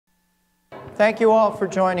Thank you all for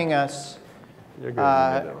joining us.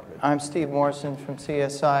 I'm Steve Morrison from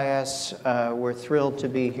CSIS. We're thrilled to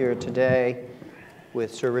be here today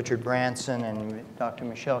with Sir Richard Branson and Dr.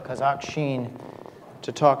 Michel Kazatchkine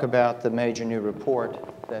to talk about the major new report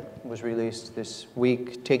that was released this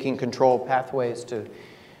week, Taking Control: Pathways to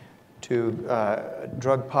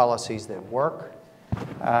Drug Policies That Work.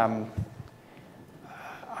 I'm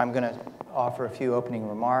going to offer a few opening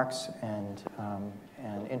remarks and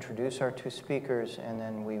introduce our two speakers, and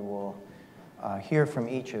then we will hear from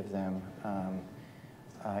each of them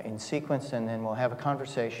in sequence, and then we'll have a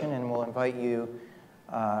conversation, and we'll invite you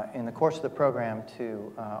in the course of the program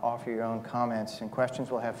to offer your own comments and questions.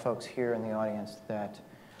 We'll have folks here in the audience that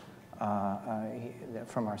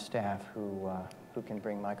from our staff who can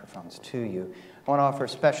bring microphones to you. I want to offer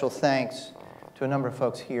special thanks to a number of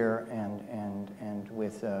folks here and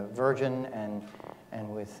with Virgin and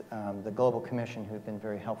with the Global Commission, who've been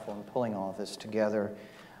very helpful in pulling all of this together.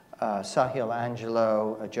 Sahil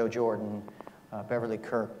Angelo, Joe Jordan, Beverly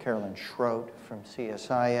Kirk, Carolyn Schroet from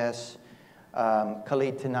CSIS,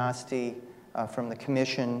 Khalid Tanasti from the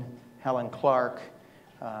Commission, Helen Clark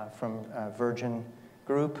from Virgin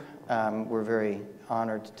Group. We're very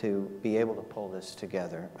honored to be able to pull this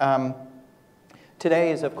together.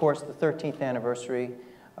 Today is, of course, the 13th anniversary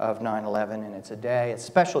of 9/11, and it's a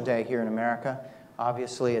special day here in America,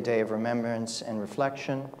 obviously a day of remembrance and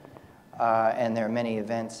reflection, and there are many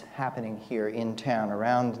events happening here in town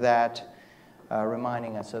around that,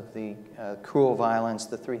 reminding us of the cruel violence,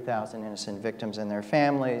 the 3,000 innocent victims and their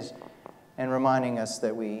families, and reminding us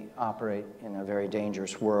that we operate in a very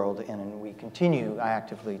dangerous world, and we continue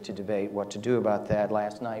actively to debate what to do about that.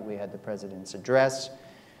 Last night we had the President's address,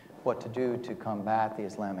 what to do to combat the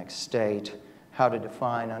Islamic State, how to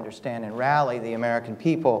define, understand, and rally the American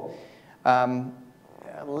people.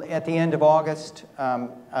 At the end of August,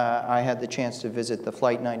 I had the chance to visit the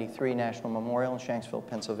Flight 93 National Memorial in Shanksville,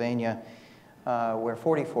 Pennsylvania, where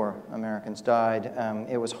 44 Americans died.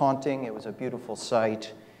 It was haunting. It was a beautiful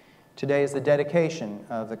sight. Today is the dedication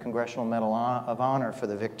of the Congressional Medal of Honor for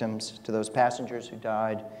the victims, to those passengers who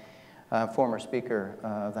died. Former Speaker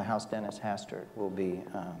of the House, Dennis Hastert, will be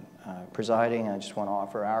presiding. I just want to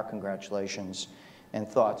offer our congratulations and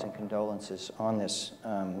thoughts and condolences on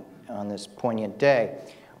this poignant day.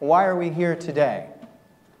 Why are we here today?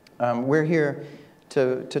 We're here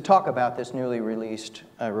to talk about this newly released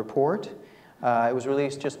report. It was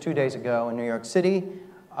released just 2 days ago in New York City,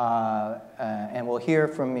 and we'll hear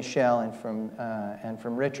from Michel and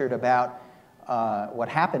from Richard about what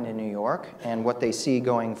happened in New York and what they see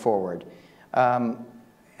going forward.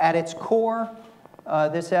 At its core,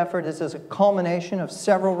 this effort is a culmination of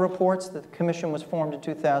several reports. The Commission was formed in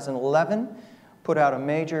 2011, put out a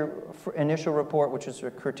major initial report, which is a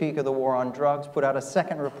critique of the war on drugs, put out a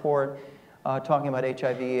second report talking about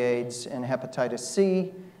HIV, AIDS, and hepatitis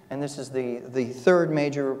C, and this is the third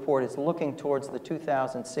major report. It's looking towards the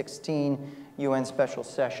 2016 UN Special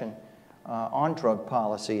Session on drug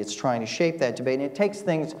policy. It's trying to shape that debate, and it takes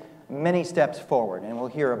things many steps forward, and we'll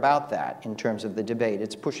hear about that in terms of the debate.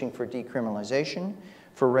 It's pushing for decriminalization,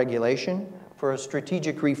 for regulation, for a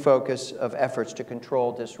strategic refocus of efforts to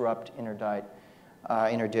control, disrupt,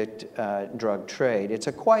 interdict drug trade. It's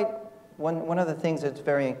one of the things that's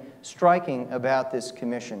very striking about this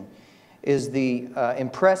commission is the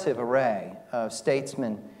impressive array of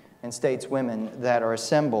statesmen and stateswomen that are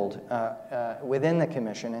assembled within the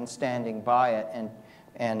commission and standing by it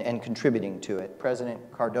and contributing to it. President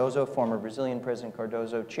Cardoso, former Brazilian President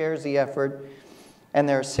Cardoso, chairs the effort, and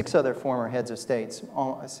there are 6 other former heads of state,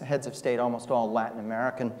 almost all Latin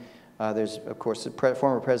American. There's, of course, the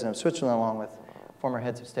former President of Switzerland, along with former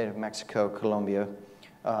heads of state of Mexico, Colombia.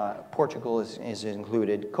 Portugal is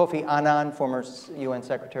included. Kofi Annan, former UN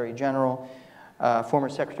Secretary General, former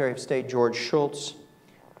Secretary of State George Shultz,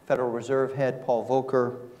 Federal Reserve Head Paul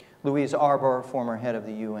Volcker, Louise Arbour, former head of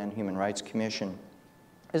the UN Human Rights Commission.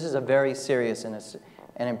 This is a very serious and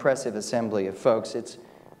impressive assembly of folks. It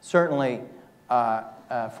certainly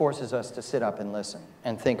forces us to sit up and listen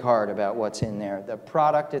and think hard about what's in there. The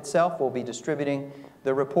product itself, will be distributing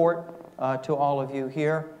the report to all of you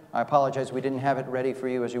here. I apologize we didn't have it ready for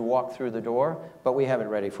you as you walked through the door, but we have it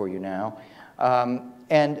ready for you now.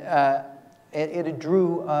 It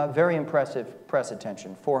drew very impressive press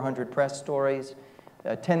attention. 400 press stories.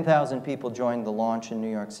 10,000 people joined the launch in New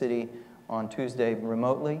York City on Tuesday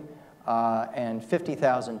remotely, and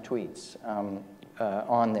 50,000 tweets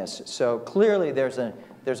on this. So clearly there's a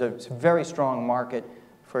very strong market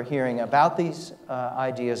for hearing about these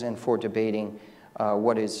ideas and for debating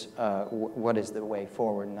what is the way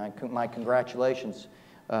forward. And my congratulations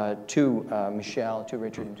to Michel, to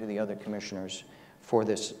Richard, and to the other commissioners for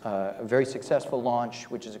this very successful launch,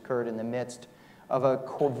 which has occurred in the midst of a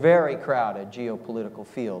very crowded geopolitical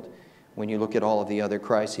field when you look at all of the other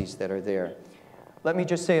crises that are there. Let me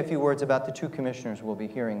just say a few words about the two commissioners we'll be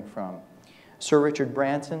hearing from. Sir Richard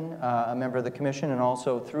Branson, a member of the Commission, and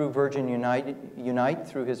also through Virgin Unite,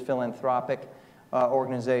 through his philanthropic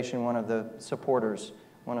organization, one of the supporters,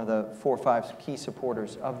 one of the 4 or 5 key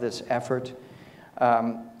supporters of this effort.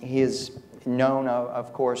 He is known,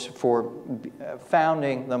 of course, for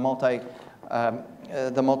founding the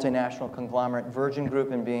multinational conglomerate Virgin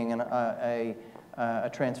Group and being a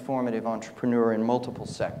transformative entrepreneur in multiple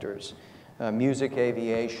sectors: music,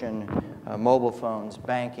 aviation, mobile phones,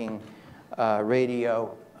 banking,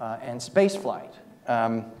 radio, and spaceflight.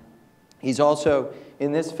 He's also,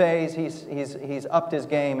 in this phase, he's upped his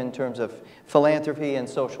game in terms of philanthropy and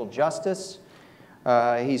social justice.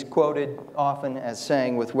 He's quoted often as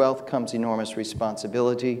saying, "With wealth comes enormous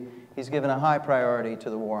responsibility." He's given a high priority to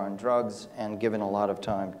the war on drugs and given a lot of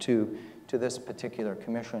time to this particular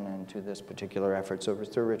commission and to this particular effort. So,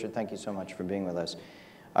 Sir Richard, thank you so much for being with us.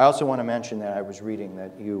 I also want to mention that I was reading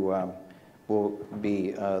that you will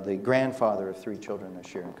be the grandfather of 3 children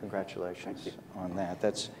this year, and congratulations on that.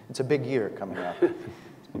 It's a big year coming up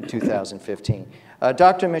in 2015.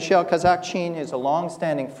 Dr. Michel Kazatchkine is a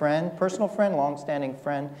long-standing friend, personal friend, long-standing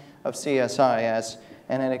friend of CSIS,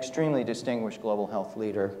 and an extremely distinguished global health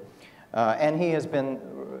leader. And he has been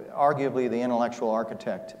arguably the intellectual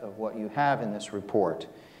architect of what you have in this report.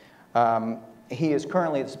 He is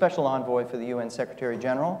currently the Special Envoy for the UN Secretary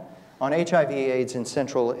General on HIV/AIDS in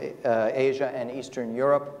Central Asia and Eastern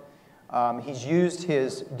Europe. He's used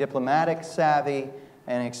his diplomatic savvy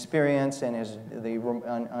and experience and the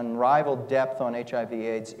unrivaled depth on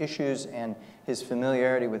HIV/AIDS issues and his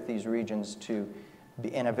familiarity with these regions to,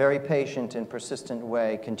 in a very patient and persistent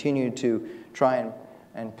way, continue to try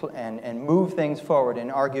and move things forward in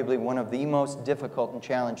arguably one of the most difficult and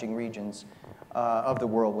challenging regions of the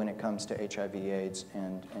world when it comes to HIV/AIDS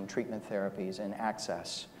and treatment therapies and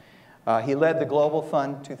access. He led the Global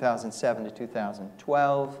Fund 2007 to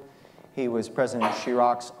 2012. He was President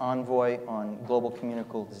Chirac's envoy on global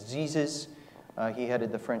communicable diseases. He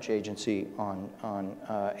headed the French Agency on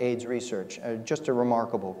AIDS research. Just a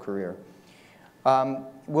remarkable career.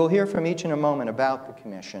 We'll hear from each in a moment about the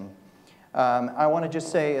Commission. I want to just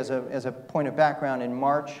say, as a point of background, in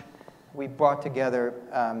March, we brought together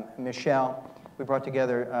Michel. We brought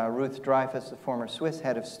together Ruth Dreyfus, the former Swiss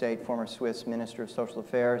head of state, former Swiss Minister of Social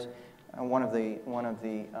Affairs, one of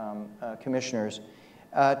the commissioners,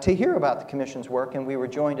 to hear about the Commission's work. And we were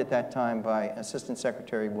joined at that time by Assistant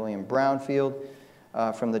Secretary William Brownfield,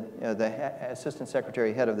 from the Assistant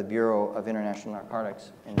Secretary, head of the Bureau of International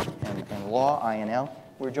Narcotics and Law, INL.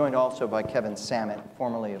 We were joined also by Kevin Samet,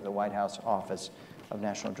 formerly of the White House Office of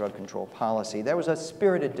National Drug Control Policy. There was a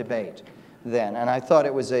spirited debate then, and I thought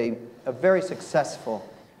it was a very successful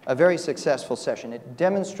session. It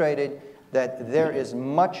demonstrated that there is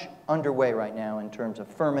much underway right now in terms of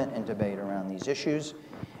ferment and debate around these issues,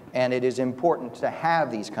 and it is important to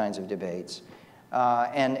have these kinds of debates.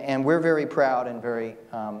 And we're very proud and very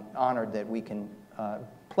honored that we can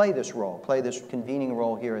play this role, play this convening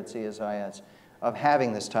role here at CSIS of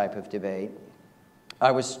having this type of debate. I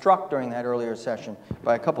was struck during that earlier session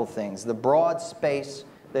by a couple things. The broad space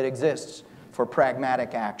that exists for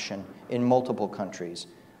pragmatic action in multiple countries.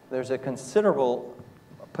 There's a considerable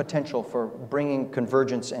potential for bringing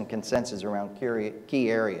convergence and consensus around key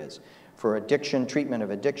areas: for addiction, treatment of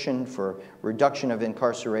addiction, for reduction of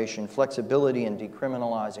incarceration, flexibility in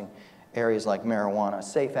decriminalizing areas like marijuana,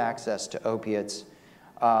 safe access to opiates,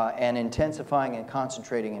 and intensifying and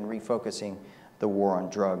concentrating and refocusing the war on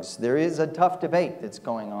drugs. There is a tough debate that's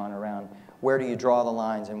going on around where do you draw the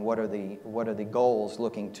lines and what are the goals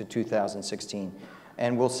looking to 2016.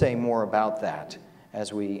 And we'll say more about that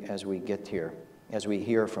as we get here, as we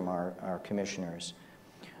hear from our commissioners.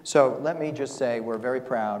 So let me just say we're very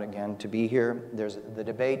proud, again, to be here. The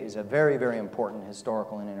debate is a very, very important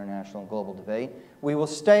historical and international global debate. We will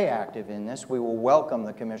stay active in this. We will welcome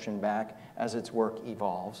the Commission back as its work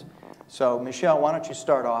evolves. So, Michel, why don't you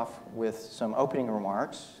start off with some opening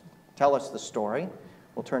remarks, tell us the story.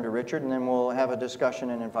 We'll turn to Richard, and then we'll have a discussion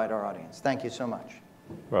and invite our audience. Thank you so much.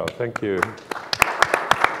 Well, thank you.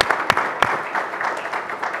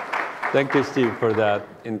 Thank you, Steve, for that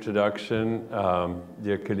introduction.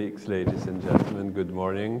 Dear colleagues, ladies and gentlemen, good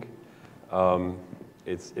morning.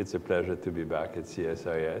 It's a pleasure to be back at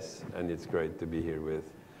CSIS, and it's great to be here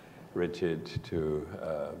with Richard to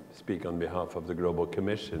speak on behalf of the Global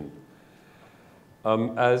Commission.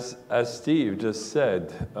 As Steve just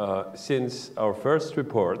said, since our first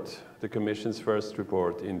report, the Commission's first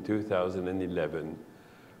report in 2011,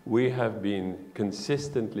 we have been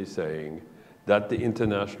consistently saying that the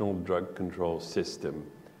international drug control system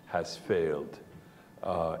has failed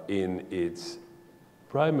in its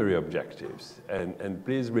primary objectives. And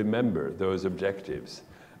please remember those objectives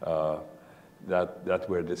that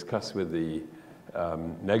were discussed with the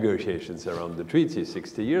negotiations around the treaty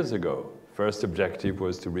 60 years ago. First objective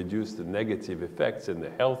was to reduce the negative effects and the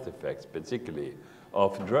health effects, particularly,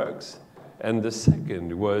 of drugs. And the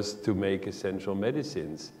second was to make essential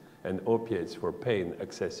medicines and opiates for pain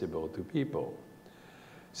accessible to people.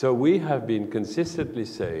 So we have been consistently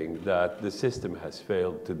saying that the system has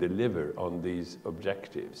failed to deliver on these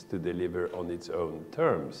objectives, to deliver on its own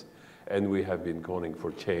terms. And we have been calling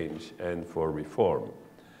for change and for reform.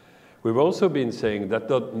 We've also been saying that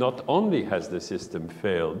not only has the system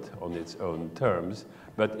failed on its own terms,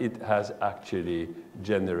 but it has actually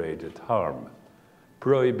generated harm.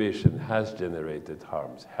 Prohibition has generated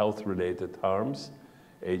harms, health-related harms,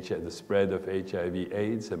 the spread of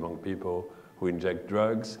HIV/AIDS among people who inject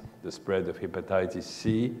drugs, the spread of hepatitis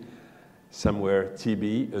C, somewhere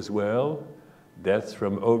TB as well, deaths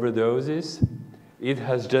from overdoses. It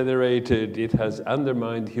has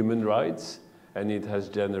undermined human rights, and it has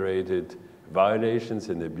generated violations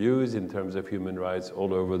and abuse in terms of human rights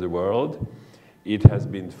all over the world. It has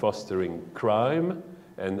been fostering crime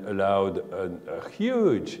and allowed a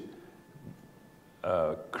huge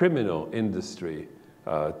criminal industry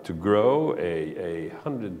to grow, a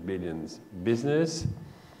 100 billion business.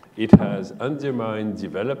 It has undermined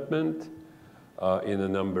development in a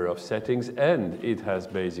number of settings, and it has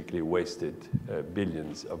basically wasted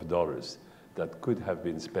billions of dollars that could have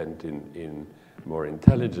been spent in more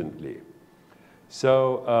intelligently.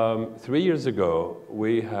 So 3 years ago,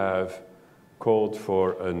 we have called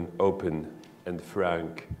for an open and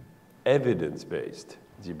frank, evidence-based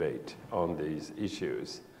debate on these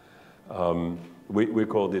issues. We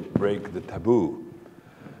called it Break the Taboo.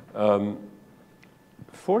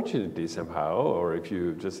 Fortunately, somehow, or if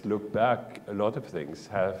you just look back, a lot of things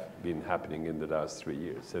have been happening in the last 3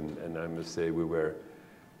 years. And I must say we were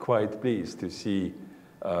quite pleased to see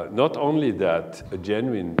not only that a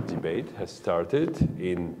genuine debate has started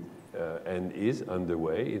and is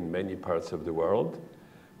underway in many parts of the world,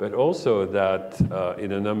 but also that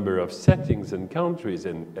in a number of settings and countries,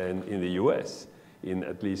 and in the US, in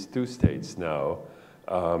at least 2 states now,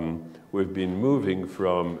 we've been moving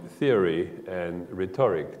from theory and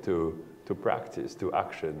rhetoric to practice, to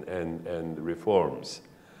action and reforms.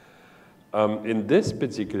 In this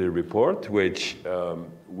particular report, which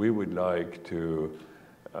we would like to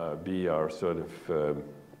be our sort of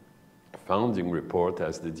founding report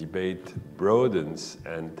as the debate broadens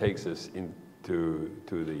and takes us into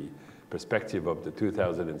the perspective of the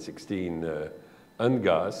 2016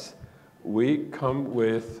 UNGASS, we come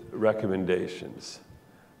with recommendations.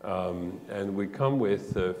 And we come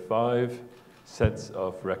with 5 sets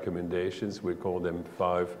of recommendations. We call them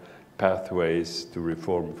 5 pathways to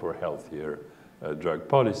reform for healthier drug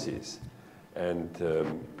policies. And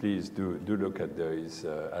please do look at those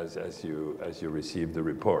as you receive the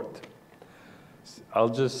report. I'll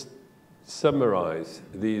just summarize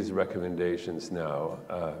these recommendations now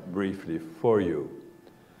briefly for you.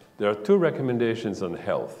 There are 2 recommendations on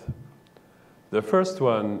health. The first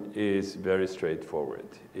one is very straightforward.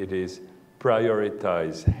 It is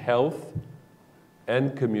prioritize health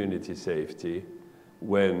and community safety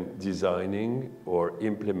when designing or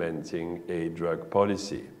implementing a drug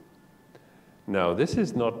policy. Now, this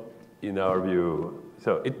is not, in our view,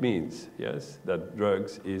 so it means, yes, that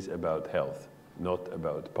drugs is about health, not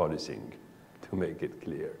about policing, to make it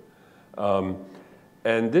clear.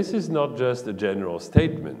 And this is not just a general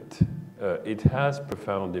statement. It has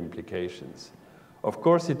profound implications. Of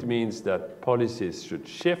course, it means that policies should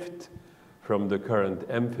shift from the current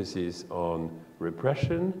emphasis on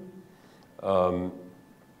repression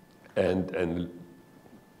and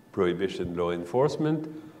prohibition law enforcement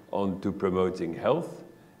onto promoting health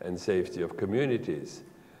and safety of communities.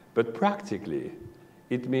 But practically,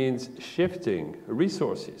 it means shifting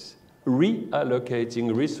resources,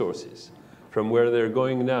 reallocating resources from where they're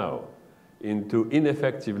going now into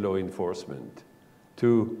ineffective law enforcement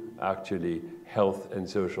to actually health and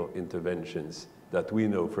social interventions that we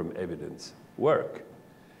know from evidence work.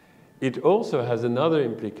 It also has another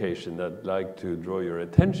implication that I'd like to draw your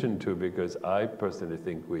attention to, because I personally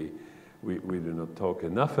think we do not talk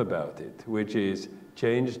enough about it, which is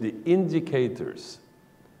change the indicators.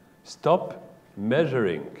 Stop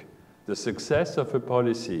measuring the success of a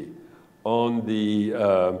policy on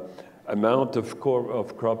the amount of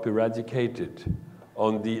crop eradicated,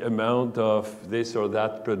 on the amount of this or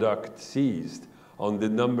that product seized, on the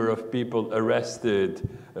number of people arrested,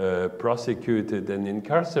 prosecuted, and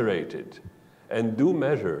incarcerated, and do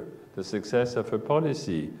measure the success of a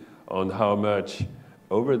policy on how much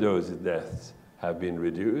overdose deaths have been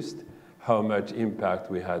reduced, how much impact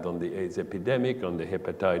we had on the AIDS epidemic, on the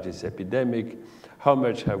hepatitis epidemic, how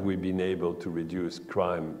much have we been able to reduce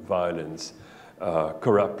crime, violence,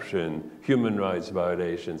 corruption, human rights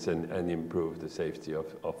violations, and improve the safety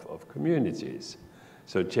of communities.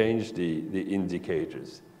 So change the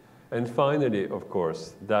indicators. And finally, of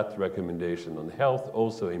course, that recommendation on health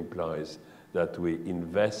also implies that we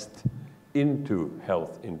invest into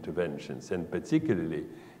health interventions, and particularly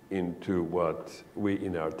into what we,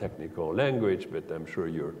 in our technical language, but I'm sure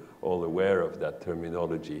you're all aware of that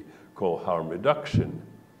terminology, call harm reduction.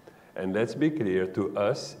 And let's be clear, to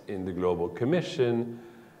us in the Global Commission,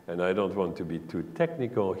 and I don't want to be too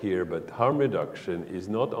technical here, but harm reduction is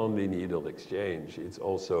not only needle exchange, it's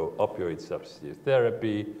also opioid substitute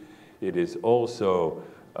therapy, it is also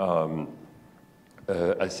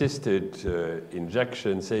assisted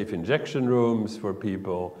injection, safe injection rooms for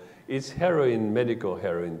people, it's heroin, medical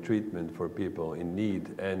heroin treatment for people in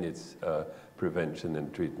need, and it's prevention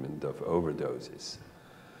and treatment of overdoses.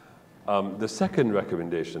 The second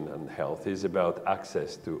recommendation on health is about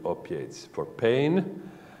access to opiates for pain,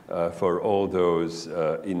 for all those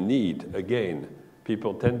in need. Again,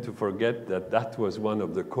 people tend to forget that that was one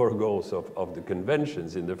of the core goals of the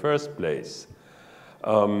conventions in the first place.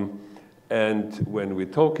 And when we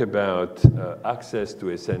talk about access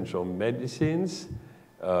to essential medicines,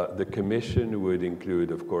 the Commission would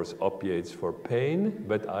include, of course, opiates for pain,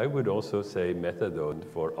 but I would also say methadone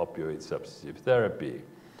for opioid substitute therapy.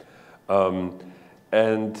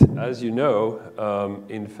 And as you know,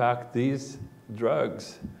 in fact, these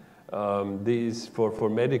drugs, these for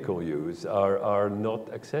medical use, are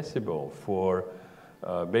not accessible, for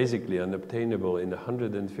basically unobtainable in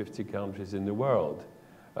 150 countries in the world.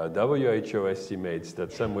 WHO estimates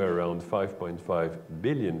that somewhere around 5.5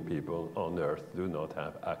 billion people on Earth do not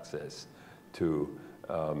have access to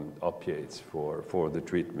opiates for the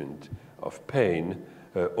treatment of pain,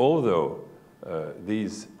 although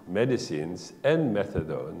these medicines and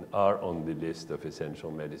methadone are on the list of essential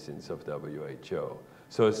medicines of WHO.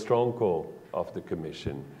 So a strong call of the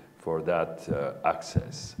Commission for that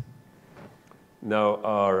access. Now,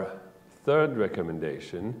 our third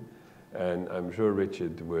recommendation, and I'm sure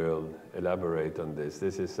Richard will elaborate on this.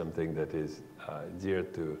 This is something that is dear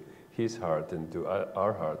to his heart and to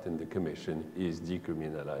our heart in the Commission, is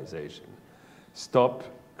decriminalization. Stop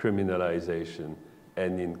criminalization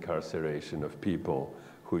and incarceration of people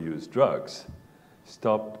who use drugs.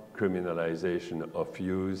 Stop criminalization of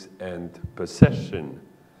use and possession.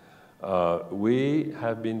 We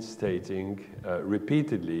have been stating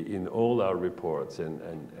repeatedly in all our reports,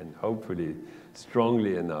 and hopefully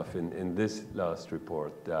strongly enough in this last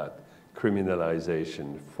report, that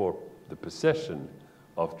criminalization for the possession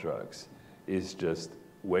of drugs is just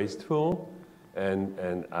wasteful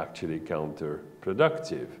and actually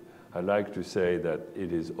counterproductive. I'd like to say that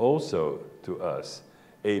it is also, to us,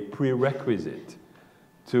 a prerequisite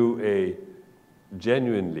to a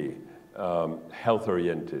genuinely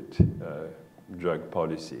health-oriented drug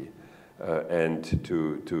policy and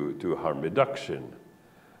to harm reduction.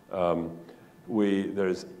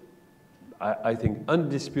 There's, I think,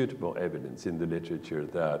 undisputable evidence in the literature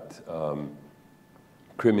that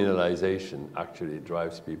criminalization actually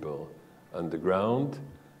drives people underground,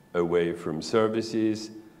 away from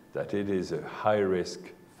services, that it is a high-risk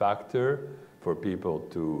factor for people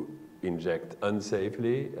to inject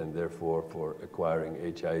unsafely and therefore for acquiring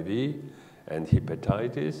HIV and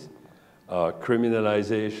hepatitis.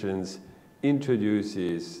 Criminalizations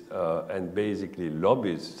introduces and basically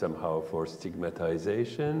lobbies somehow for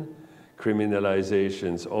stigmatization.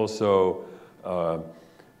 Criminalizations also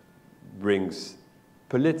brings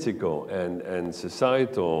political and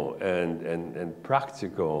societal and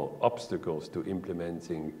practical obstacles to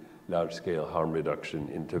implementing large-scale harm reduction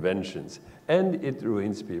interventions. And it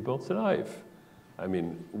ruins people's life. I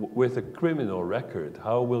mean, with a criminal record,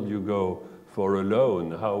 how will you go for a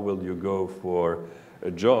loan? How will you go for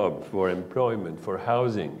a job, for employment, for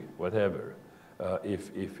housing, whatever,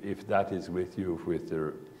 if that is with you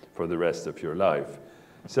for the rest of your life?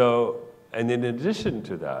 So, and in addition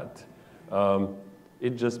to that,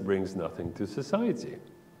 it just brings nothing to society,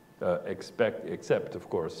 except, of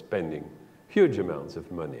course, spending huge amounts of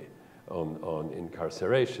money on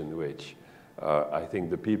incarceration, which I think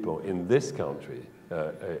the people in this country,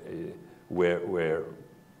 where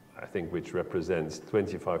I think which represents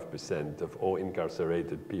 25% of all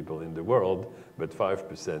incarcerated people in the world, but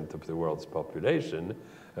 5% of the world's population,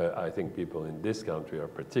 I think people in this country are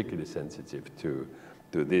particularly sensitive to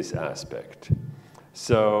this aspect.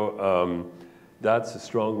 So that's a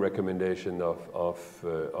strong recommendation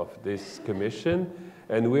of this commission,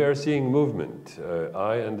 and we are seeing movement.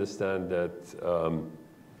 I understand that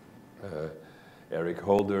Eric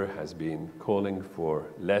Holder has been calling for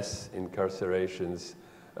less incarcerations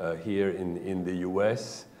here in the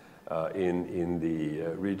US, in the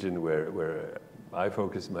region where I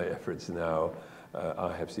focus my efforts now.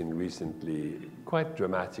 I have seen recently quite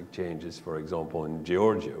dramatic changes, for example, in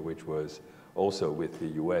Georgia, which was also with the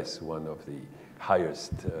US one of the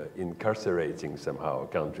highest incarcerating somehow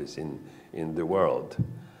countries in the world.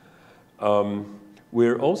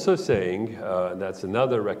 We're also saying, that's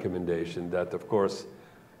another recommendation, that of course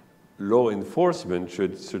law enforcement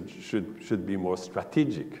should be more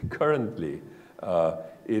strategic. Currently,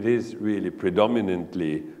 it is really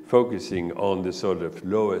predominantly focusing on the sort of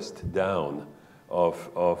lowest down of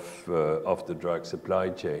the drug supply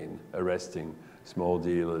chain, arresting small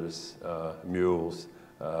dealers, mules,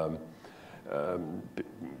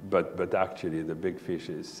 but actually the big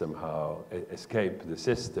fishes somehow escape the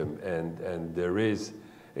system, and there is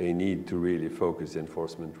a need to really focus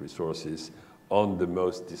enforcement resources on the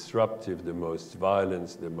most disruptive, the most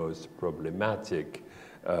violent, the most problematic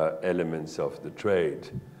elements of the trade,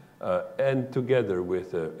 and together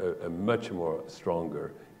with a much more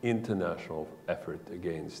stronger international effort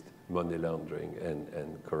against money laundering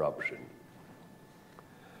and corruption.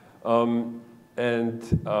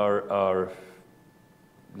 And our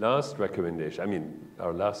last recommendation,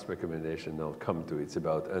 our last recommendation I'll come to, it's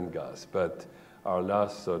about UNGASS, but our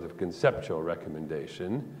last sort of conceptual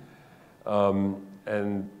recommendation,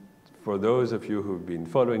 and for those of you who've been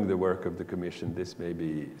following the work of the Commission, this may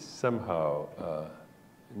be somehow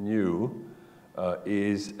new,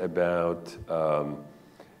 is about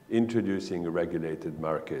introducing regulated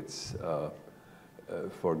markets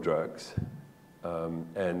for drugs,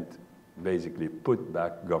 and basically put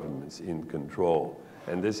back governments in control.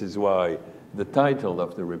 And this is why the title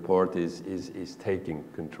of the report is Taking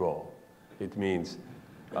Control. It means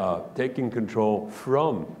taking control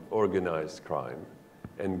from organized crime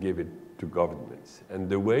and give it to governments. And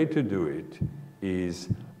the way to do it is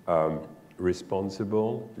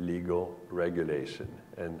responsible legal regulation.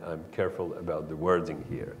 And I'm careful about the wording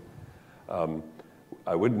here.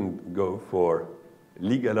 I wouldn't go for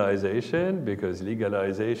legalization, because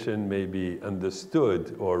legalization may be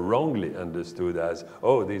understood or wrongly understood as,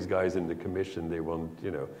 oh, these guys in the Commission, they want, you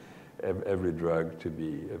know, every drug to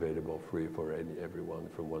be available free for everyone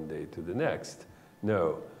from one day to the next.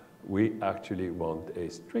 No, we actually want a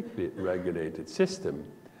strictly regulated system.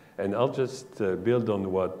 And I'll just build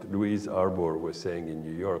on what Louise Arbour was saying in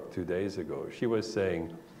New York 2 days ago. She was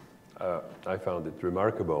saying, I found it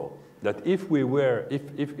remarkable, that if we were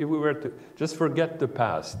to just forget the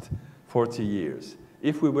past 40 years,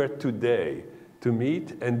 if we were today to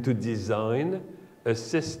meet and to design a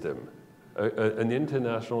system, an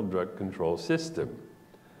international drug control system,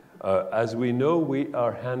 as we know, we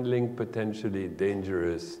are handling potentially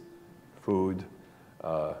dangerous food,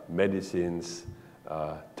 medicines,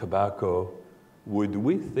 tobacco. Would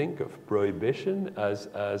we think of prohibition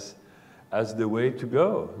as the way to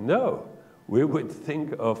go? No. We would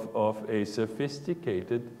think of a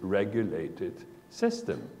sophisticated, regulated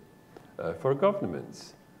system for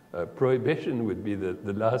governments. Prohibition would be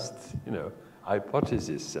the last,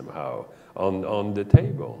 hypothesis somehow on the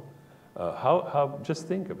table. Just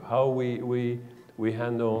think of how we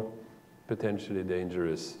handle potentially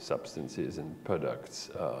dangerous substances and products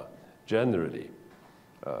generally,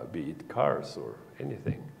 be it cars or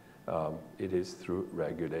anything. It is through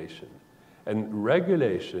regulation. And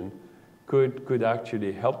regulation could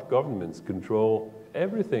actually help governments control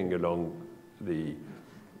everything along the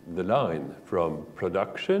line, from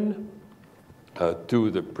production to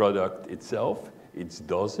the product itself, its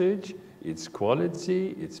dosage, its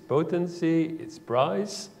quality, its potency, its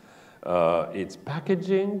price, its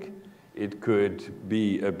packaging. It could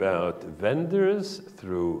be about vendors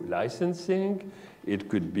through licensing. It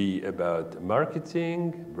could be about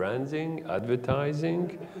marketing, branding,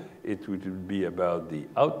 advertising. It would be about the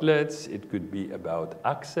outlets. It could be about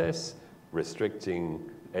access, restricting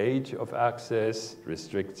age of access,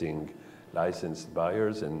 restricting licensed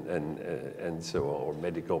buyers and so on, or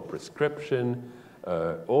medical prescription.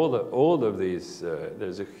 All of these,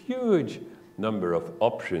 there's a huge number of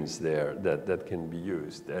options there that can be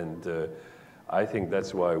used. And I think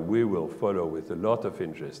that's why we will follow with a lot of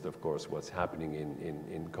interest, of course, what's happening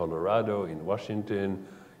in Colorado, in Washington,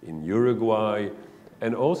 in Uruguay,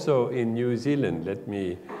 and also in New Zealand. Let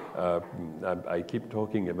me, I keep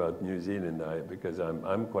talking about New Zealand because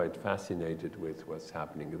I'm quite fascinated with what's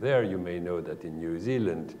happening there. You may know that in New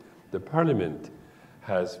Zealand, the parliament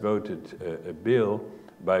has voted a bill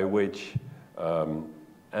by which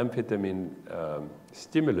amphetamine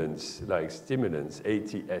stimulants, like stimulants,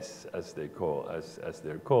 ATS as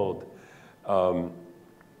they're called,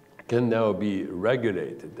 can now be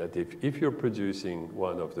regulated. That if you're producing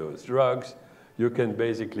one of those drugs, you can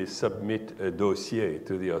basically submit a dossier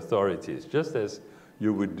to the authorities, just as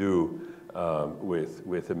you would do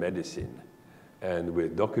with a medicine, and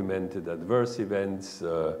with documented adverse events,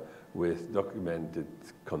 with documented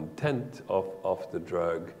content of the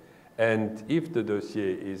drug. And if the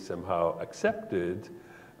dossier is somehow accepted,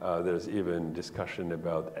 there's even discussion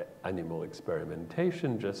about animal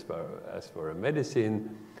experimentation, just as for a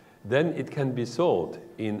medicine, then it can be sold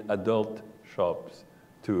in adult shops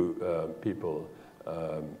to people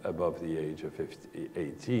above the age of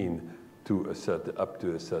 18 up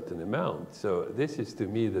to a certain amount. So this is, to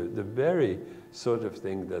me, the very sort of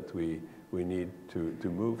thing that we need to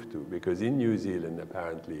move to, because in New Zealand,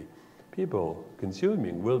 apparently, people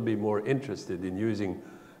consuming will be more interested in using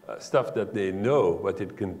stuff that they know what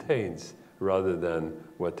it contains rather than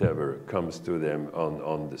whatever comes to them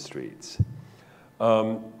on the streets.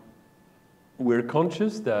 We're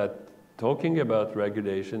conscious that talking about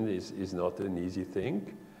regulation is not an easy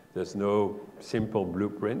thing. There's no simple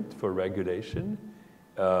blueprint for regulation.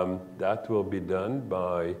 That will be done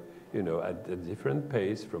by, at a different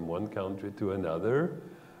pace from one country to another.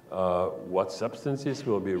 What substances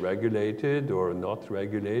will be regulated or not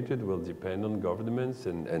regulated will depend on governments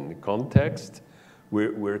and context.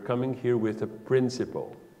 We're coming here with a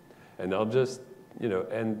principle. And I'll just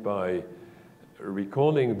end by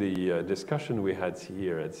recalling the discussion we had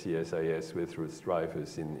here at CSIS with Ruth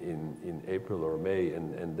Dreyfus in April or May,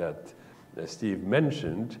 and that Steve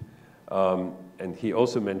mentioned, and he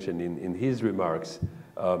also mentioned in his remarks,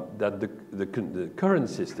 that the current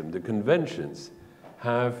system, the conventions,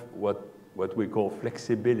 have what we call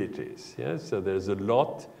flexibilities. Yeah? So there's a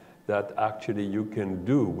lot that actually you can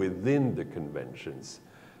do within the conventions.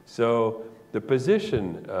 So the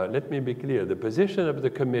position, let me be clear, the position of the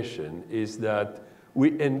Commission is that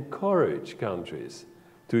we encourage countries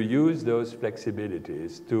to use those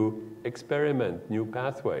flexibilities to experiment new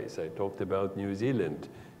pathways. I talked about New Zealand,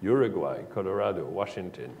 Uruguay, Colorado,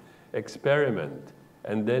 Washington. Experiment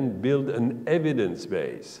and then build an evidence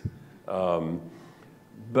base.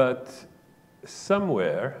 But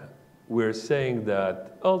somewhere we're saying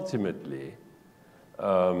that ultimately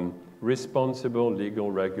responsible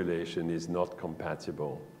legal regulation is not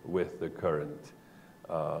compatible with the current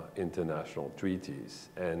international treaties,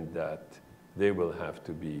 and that they will have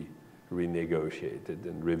to be renegotiated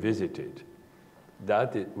and revisited.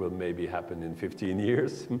 That it will maybe happen in 15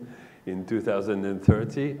 years, in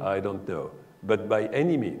 2030, I don't know. But by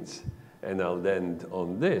any means, and I'll end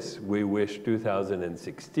on this, we wish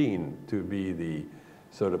 2016 to be the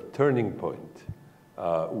sort of turning point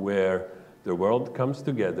where the world comes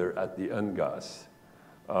together at the UNGASS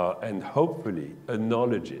and hopefully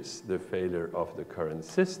acknowledges the failure of the current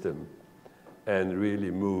system and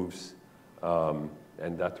really moves,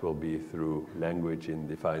 and that will be through language in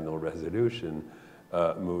the final resolution,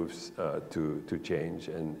 moves to change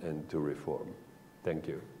and to reform. Thank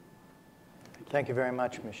you. Thank you very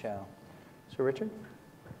much, Michel. So, Richard?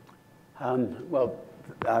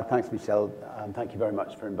 Thanks, Michel. Thank you very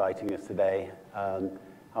much for inviting us today.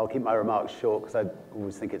 I'll keep my remarks short because I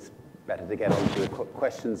always think it's better to get on to the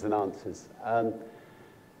questions and answers. I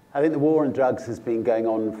think the war on drugs has been going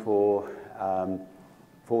on for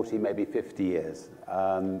 40, maybe 50 years.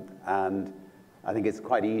 And I think it's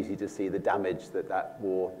quite easy to see the damage that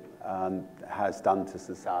war has done to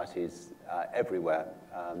societies everywhere.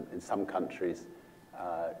 In some countries,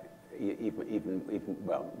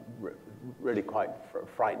 really quite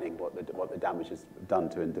frightening what the damage has done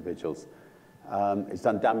to individuals. It's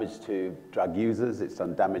done damage to drug users, it's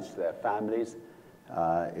done damage to their families,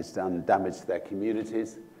 it's done damage to their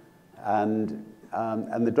communities, and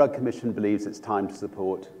the Drug Commission believes it's time to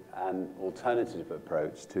support an alternative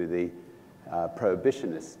approach to the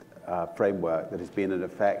prohibitionist framework that has been in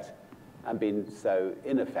effect and been so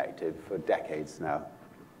ineffective for decades now.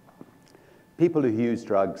 People who use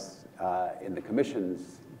drugs, in the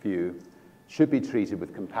Commission's view, should be treated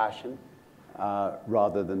with compassion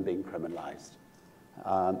rather than being criminalized.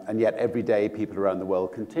 And yet every day people around the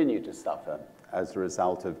world continue to suffer as a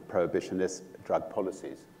result of prohibitionist drug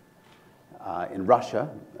policies. In Russia,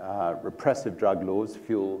 repressive drug laws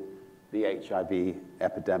fuel the HIV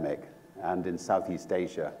epidemic. and in Southeast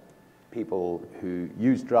Asia, people who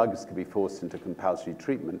use drugs can be forced into compulsory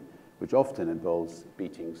treatment, which often involves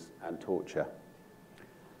beatings and torture.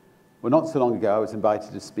 Well, not so long ago, I was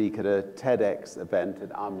invited to speak at a TEDx event at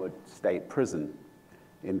Armwood State Prison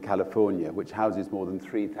in California, which houses more than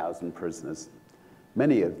 3,000 prisoners,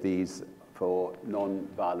 many of these for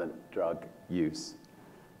non-violent drug use.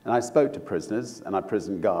 And I spoke to prisoners and our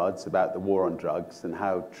prison guards about the war on drugs and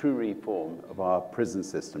how true reform of our prison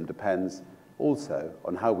system depends also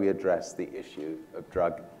on how we address the issue of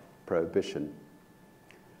drug prohibition.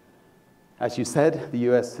 As you said, the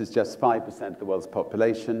US has just 5% of the world's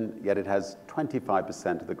population, yet it has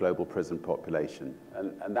 25% of the global prison population,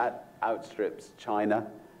 and that outstrips China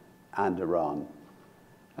and Iran.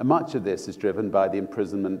 And much of this is driven by the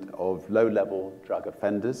imprisonment of low-level drug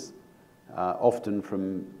offenders, often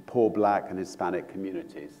from poor Black and Hispanic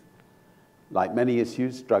communities. Like many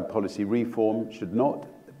issues, drug policy reform should not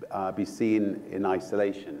be seen in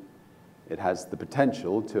isolation. It has the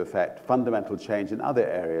potential to affect fundamental change in other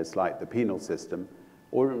areas like the penal system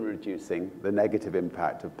or in reducing the negative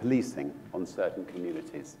impact of policing on certain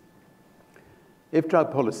communities. If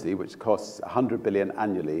drug policy, which costs $100 billion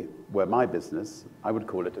annually, were my business, I would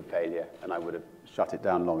call it a failure and I would have shut it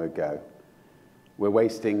down long ago. We're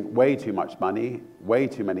wasting way too much money, way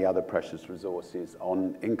too many other precious resources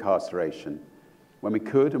on incarceration, when we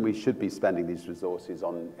could and we should be spending these resources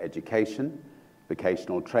on education,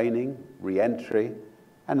 vocational training, re-entry,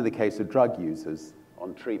 and in the case of drug users,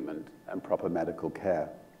 on treatment and proper medical care.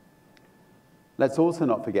 Let's also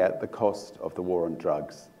not forget the cost of the war on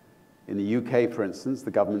drugs. In the UK, for instance,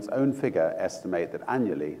 the government's own figure estimate that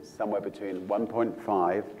annually, somewhere between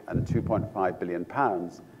 1.5 and 2.5 billion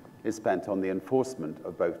pounds is spent on the enforcement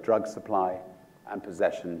of both drug supply and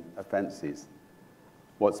possession offences.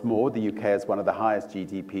 What's more, the UK has one of the highest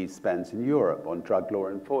GDP spends in Europe on drug law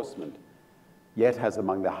enforcement, yet has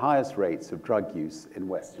among the highest rates of drug use in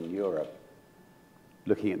Western Europe.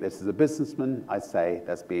 Looking at this as a businessman, I say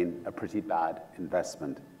that's been a pretty bad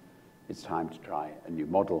investment. It's time to try a new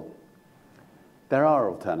model. There are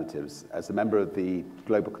alternatives. As a member of the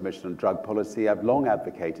Global Commission on Drug Policy, I've long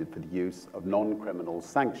advocated for the use of non-criminal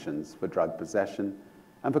sanctions for drug possession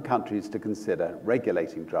and for countries to consider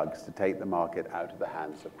regulating drugs to take the market out of the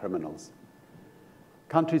hands of criminals.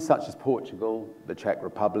 Countries such as Portugal, the Czech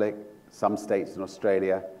Republic, some states in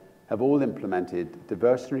Australia have all implemented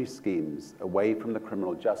diversionary schemes away from the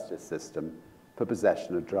criminal justice system for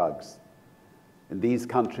possession of drugs. In these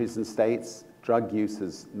countries and states, drug use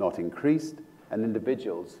has not increased, and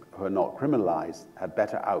individuals who are not criminalized have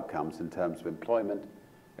better outcomes in terms of employment,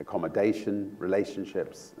 accommodation,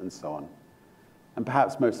 relationships, and so on. And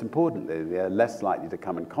perhaps most importantly, they are less likely to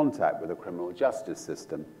come in contact with the criminal justice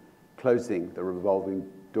system, closing the revolving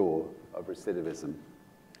door of recidivism.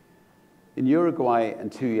 In Uruguay and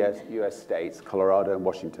two US states, Colorado and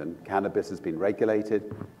Washington, cannabis has been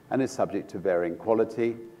regulated and is subject to varying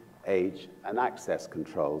quality, age, and access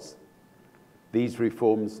controls. These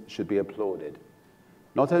reforms should be applauded.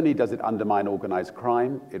 Not only does it undermine organized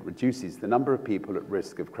crime, it reduces the number of people at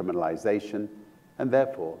risk of criminalization and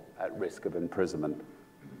therefore at risk of imprisonment.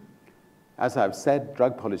 As I've said,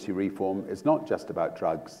 drug policy reform is not just about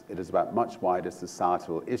drugs. It is about much wider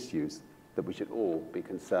societal issues that we should all be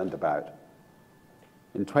concerned about.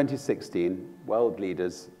 In 2016, world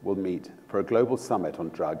leaders will meet for a global summit on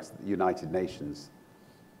drugs at the United Nations.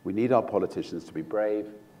 We need our politicians to be brave.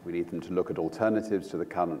 We need them to look at alternatives to the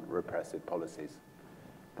current repressive policies.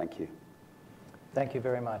 Thank you. Thank you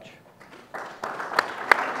very much.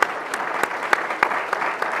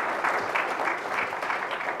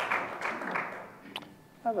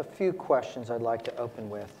 I have a few questions I'd like to open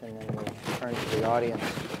with, and then we'll turn to the audience.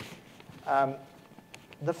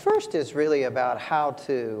 The first is really about how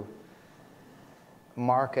to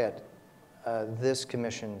market this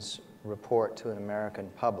commission's report to an American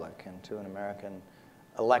public and to an American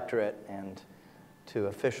electorate and to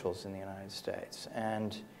officials in the United States.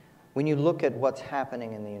 And when you look at what's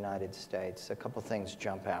happening in the United States, a couple things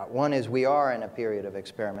jump out. One is we are in a period of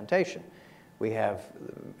experimentation. We have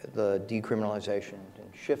the decriminalization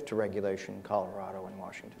and shift to regulation in Colorado and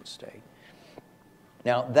Washington State.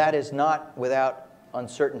 Now, that is not without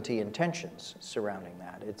uncertainty and tensions surrounding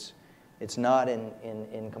that. It's not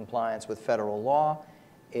in compliance with federal law.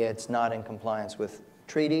 It's not in compliance with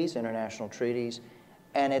treaties, international treaties.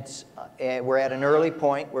 And we're at an early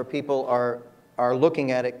point where people are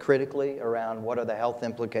looking at it critically around what are the health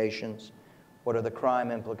implications, what are the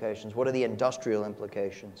crime implications, what are the industrial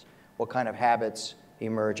implications, what kind of habits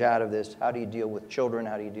emerge out of this, how do you deal with children,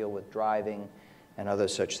 how do you deal with driving, and other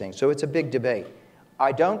such things. So it's a big debate.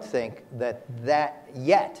 I don't think that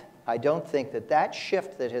yet, I don't think that that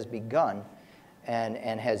shift that has begun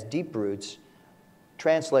and has deep roots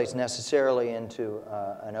translates necessarily into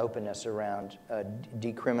an openness around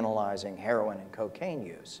decriminalizing heroin and cocaine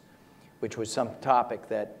use, which was some topic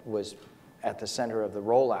that was at the center of the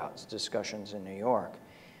rollouts discussions in New York.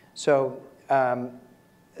 So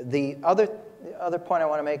the other point I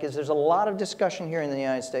want to make is there's a lot of discussion here in the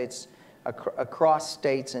United States across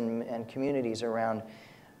states and communities around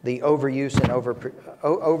the overuse and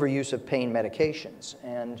overuse of pain medications.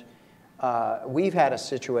 And we've had a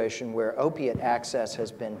situation where opiate access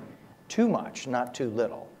has been too much, not too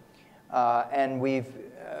little. And we've,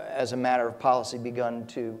 as a matter of policy, begun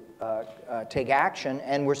to take action,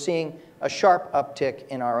 and we're seeing a sharp uptick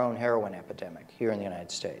in our own heroin epidemic here in the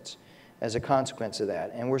United States as a consequence of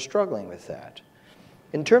that, and we're struggling with that.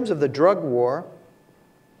 In terms of the drug war,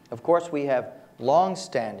 of course, we have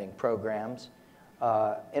long-standing programs,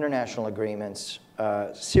 international agreements,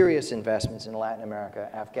 serious investments in Latin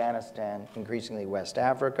America, Afghanistan, increasingly West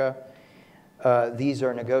Africa. These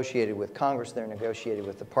are negotiated with Congress, they're negotiated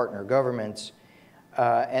with the partner governments,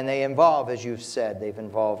 and they involve, as you've said, they've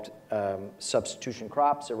involved substitution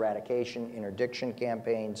crops, eradication, interdiction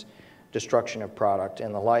campaigns, destruction of product,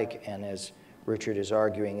 and the like, and as Richard is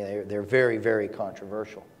arguing, they're very, very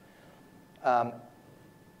controversial.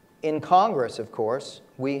 In Congress, of course,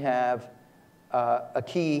 we have a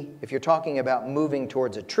key, if you're talking about moving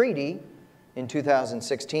towards a treaty in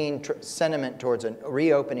 2016, sentiment towards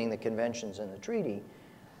reopening the conventions and the treaty,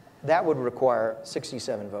 that would require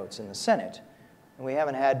 67 votes in the Senate. And we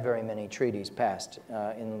haven't had very many treaties passed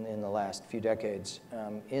in the last few decades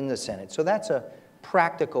in the Senate. So that's a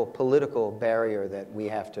practical political barrier that we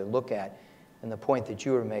have to look at. And the point that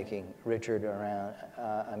you were making, Richard, around,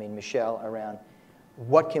 Michel, around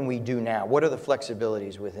what can we do now? What are the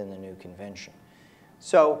flexibilities within the new convention?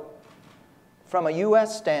 So from a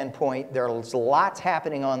US standpoint, there's lots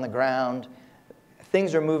happening on the ground.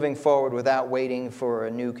 Things are moving forward without waiting for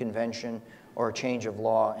a new convention or a change of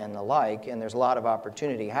law and the like, and there's a lot of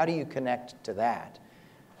opportunity. How do you connect to that?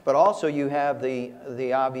 But also you have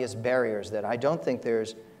the obvious barriers that I don't think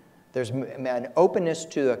there's an openness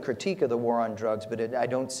to a critique of the war on drugs, but I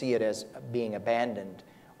don't see it as being abandoned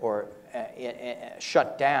or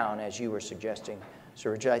shut down, as you were suggesting,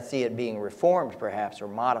 Sir Richard. I see it being reformed, perhaps, or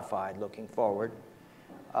modified looking forward.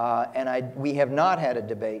 And we have not had a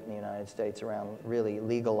debate in the United States around really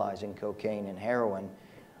legalizing cocaine and heroin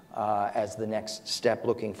as the next step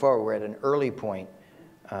looking forward. We're at an early point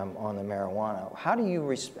on the marijuana. How do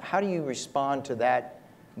you respond to that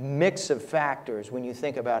mix of factors when you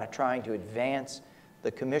think about trying to advance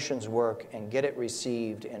the Commission's work and get it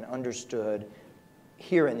received and understood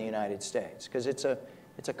here in the United States? Because it's a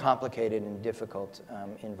complicated and difficult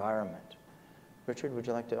environment. Richard, would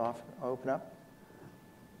you like to open up?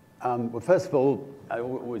 Well, first of all, I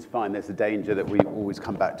always find there's a danger that we always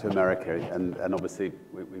come back to America, and obviously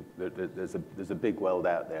there's a big world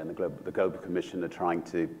out there, and the Global Commission are trying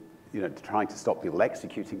to stop people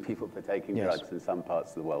executing people for taking drugs in some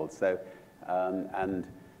parts of the world. So, and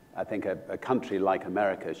I think a country like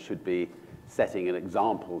America should be setting an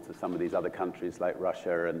example to some of these other countries like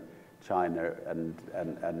Russia and China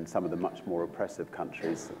and some of the much more oppressive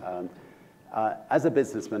countries. As a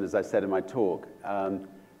businessman, as I said in my talk,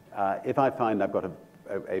 if I find I've got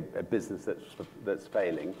a business that's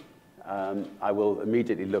failing, I will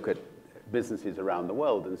immediately look at businesses around the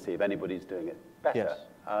world and see if anybody's doing it better.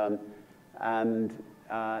 Yes. And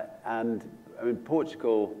I mean,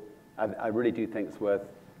 Portugal, I really do think it's worth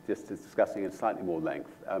just discussing in slightly more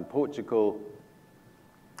length. Portugal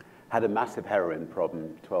had a massive heroin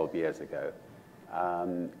problem 12 years ago,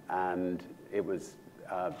 and it was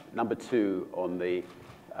number 2 on the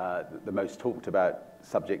most talked about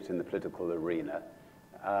subject in the political arena.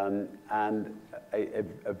 And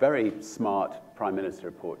a very smart Prime Minister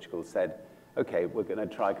of Portugal said, okay, we're going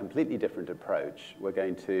to try a completely different approach. We're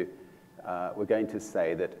going to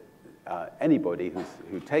say that anybody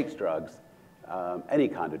who takes drugs, any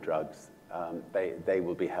kind of drugs, they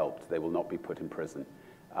will be helped. They will not be put in prison,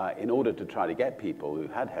 in order to try to get people who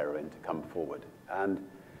had heroin to come forward.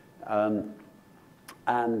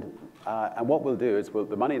 And what we'll do is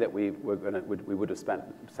the money that we would have spent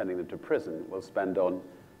sending them to prison, we'll spend on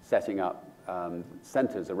setting up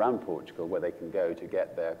centers around Portugal where they can go to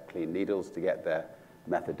get their clean needles, to get their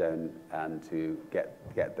methadone, and to get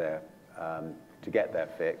their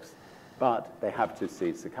fix. But they have to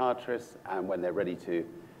see psychiatrists, and when they're ready to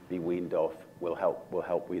be weaned off, we'll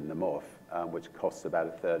help wean them off, which costs about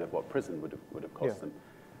a third of what prison would have cost them.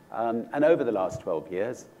 And over the last 12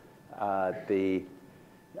 years, the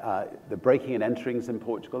The breaking and enterings in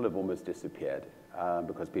Portugal have almost disappeared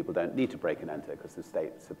because people don't need to break and enter because the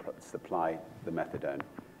state supply the methadone.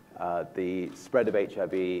 The spread of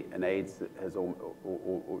HIV and AIDS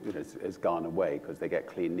has gone away because they get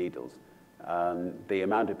clean needles. The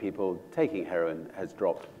amount of people taking heroin has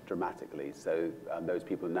dropped dramatically, so those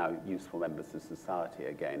people are now useful members of society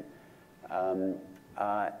again. And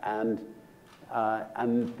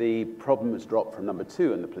the problem has dropped from number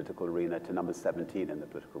 2 in the political arena to number 17 in the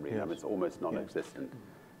political arena. Yes. It's almost non-existent.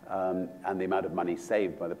 Yes. And the amount of money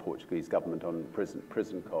saved by the Portuguese government on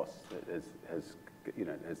prison costs has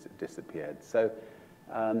disappeared. So,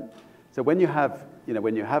 so when you have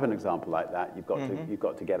an example like that, you've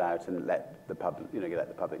got to get out and let the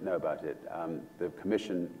public know about it. The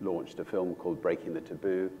Commission launched a film called Breaking the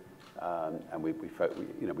Taboo, and we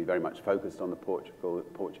very much focused on the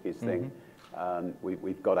Portuguese thing.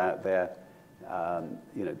 We've got out there.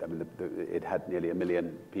 It had nearly 1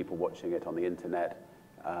 million people watching it on the internet,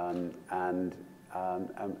 and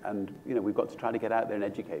we've got to try to get out there and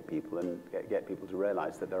educate people and get people to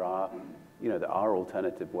realize that there are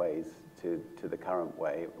alternative ways to the current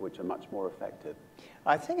way, which are much more effective.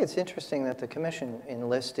 I think it's interesting that the Commission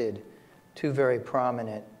enlisted 2 very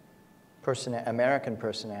prominent American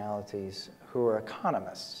personalities who are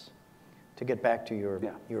economists. To get back to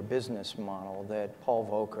your business model, that Paul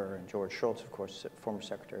Volcker and George Shultz, of course, former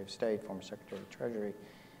Secretary of State, former Secretary of Treasury,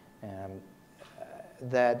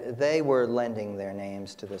 that they were lending their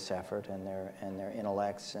names to this effort and their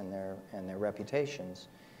intellects and their reputations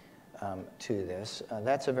to this.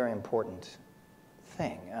 That's a very important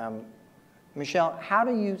thing. Michel, how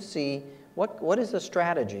do you see what is the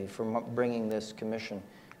strategy for bringing this commission,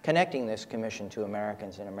 connecting this commission to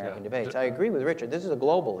Americans in American debates? I agree with Richard. This is a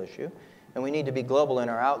global issue, and we need to be global in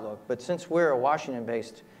our outlook. But since we're a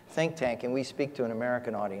Washington-based think tank and we speak to an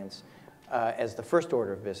American audience as the first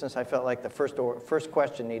order of business, I felt like the first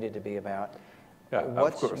question needed to be about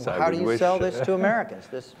how do you sell this to Americans?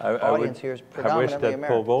 This audience here is predominantly American.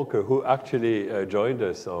 I wish that Paul Volcker, who actually joined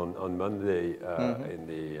us on Monday in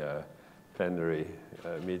the plenary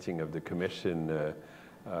meeting of the Commission,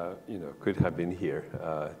 could have been here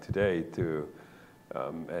today to,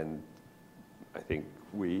 and I think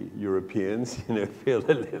we Europeans, feel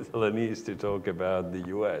a little uneasy to talk about the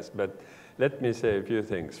US. But let me say a few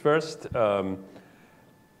things. First,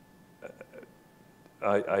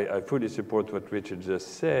 I fully support what Richard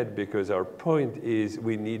just said, because our point is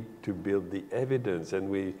we need to build the evidence, and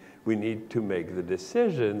we need to make the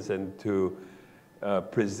decisions and to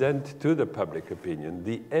present to the public opinion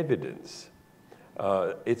the evidence.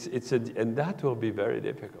 And that will be very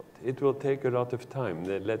difficult. It will take a lot of time.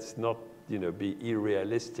 Let's not be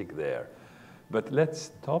unrealistic there. But let's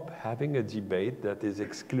stop having a debate that is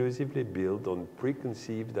exclusively built on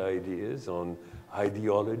preconceived ideas, on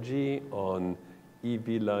ideology, on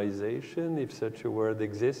evilization, if such a word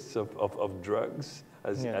exists, of drugs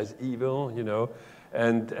as evil,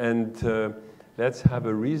 and let's have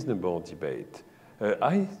a reasonable debate.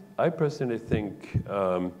 I personally think,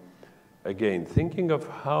 again, thinking of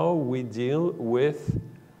how we deal with,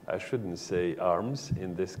 I shouldn't say arms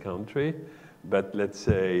in this country, but let's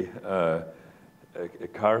say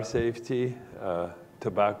car safety,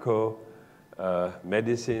 tobacco,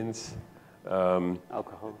 medicines,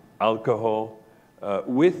 alcohol,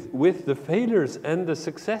 with the failures and the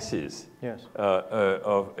successes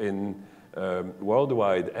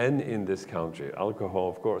worldwide and in this country. Alcohol,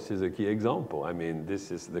 of course, is a key example. I mean,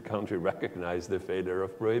 this is the country recognized the failure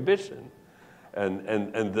of prohibition.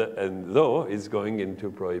 And though it's going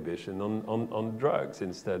into prohibition on drugs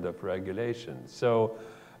instead of regulation. So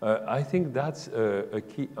I think that's a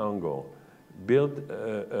key angle. Build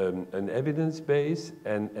an evidence base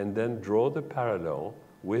and then draw the parallel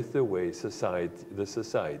with the way the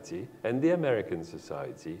society and the American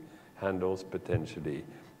society handles potentially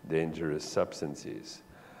dangerous substances.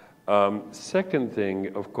 Second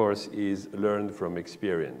thing, of course, is learn from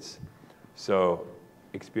experience. So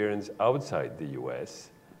experience outside the US.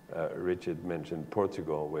 Richard mentioned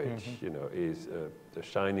Portugal, which is a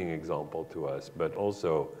shining example to us, but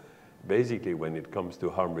also basically when it comes to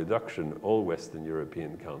harm reduction, all Western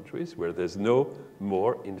European countries where there's no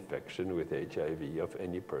more infection with HIV of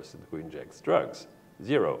any person who injects drugs.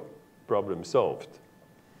 0. Problem solved.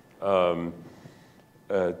 Look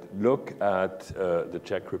at the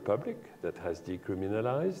Czech Republic that has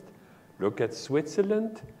decriminalized. Look at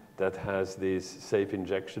Switzerland that has these safe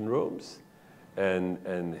injection rooms and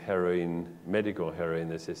medical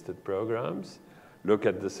heroin-assisted programs. Look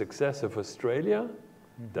at the success of Australia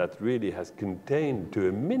that really has contained to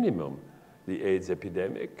a minimum the AIDS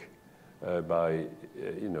epidemic. by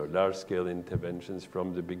large-scale interventions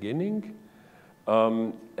from the beginning.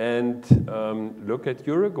 Look at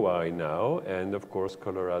Uruguay now, and of course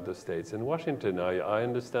Colorado states and Washington. I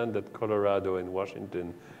understand that Colorado and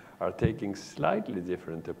Washington are taking slightly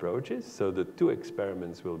different approaches, so the two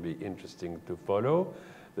experiments will be interesting to follow.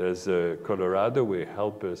 There's Colorado will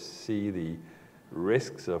help us see the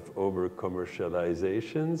risks of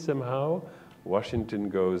over-commercialization somehow. Washington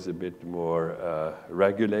goes a bit more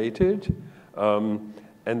regulated, and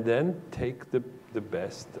then take the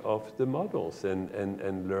best of the models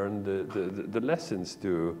and learn the lessons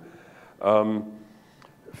too.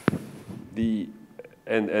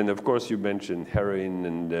 And of course you mentioned heroin,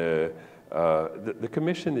 and the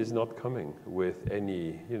Commission is not coming with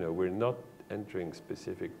any, we're not entering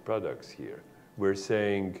specific products here. We're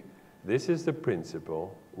saying this is the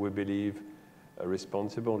principle. We believe a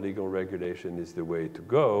responsible legal regulation is the way to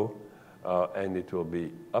go, and it will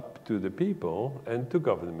be up to the people and to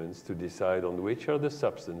governments to decide on which are the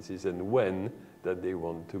substances and when that they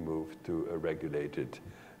want to move to a regulated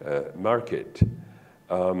market.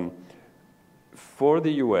 For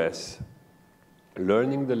the US,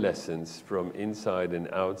 learning the lessons from inside and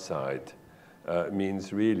outside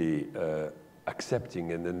means really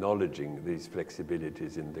accepting and acknowledging these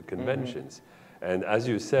flexibilities in the conventions. Mm-hmm. And as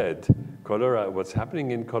you said, what's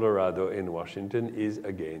happening in Colorado and Washington is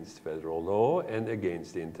against federal law and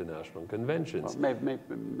against the international conventions. Well,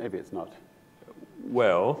 maybe it's not.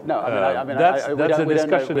 Well, no, I mean, that's a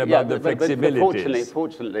discussion about the flexibilities. But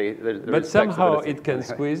fortunately, but somehow it can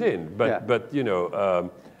squeeze in. But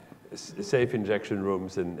safe injection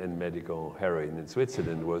rooms and medical heroin in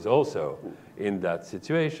Switzerland was also in that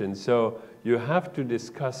situation. So you have to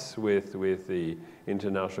discuss with the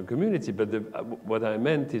international community. But what I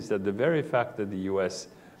meant is that the very fact that the US,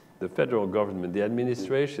 the federal government, the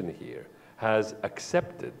administration here, has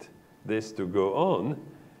accepted this to go on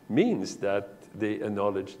means that they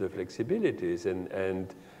acknowledge the flexibilities.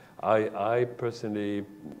 And I personally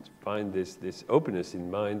find this openness in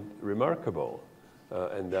mind remarkable.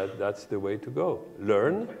 And that's the way to go.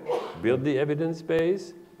 Learn, build the evidence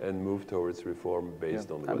base, and move towards reform based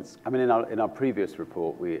on what's... I mean, in our previous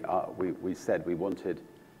report, we said we wanted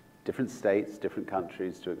different states, different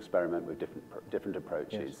countries to experiment with different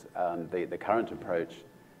approaches. Yes. The current approach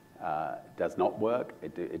does not work.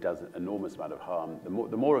 It does an enormous amount of harm.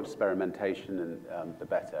 The more experimentation, the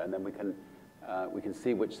better. And then we can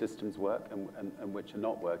see which systems work and which are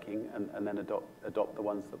not working, and then adopt the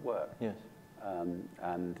ones that work. Yes. And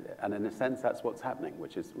in a sense, that's what's happening,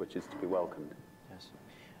 which is to be welcomed. Yes.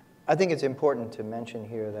 I think it's important to mention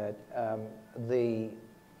here that the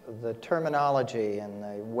terminology and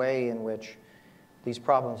the way in which these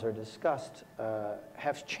problems are discussed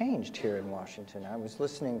have changed here in Washington. I was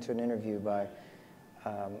listening to an interview by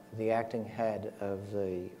the acting head of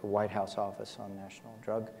the White House Office on National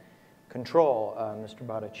Drug Control, Mr.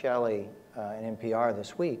 Botticelli, in NPR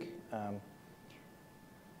this week,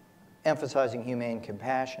 emphasizing humane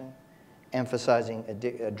compassion, emphasizing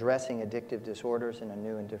addressing addictive disorders in a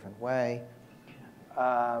new and different way.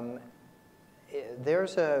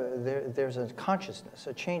 There's a consciousness,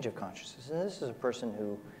 a change of consciousness, and this is a person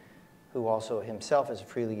who also himself is a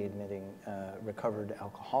freely admitting recovered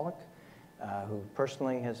alcoholic, who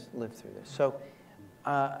personally has lived through this. So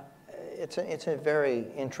it's a very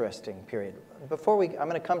interesting period. I'm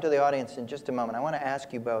going to come to the audience in just a moment. I want to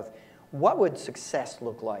ask you both, what would success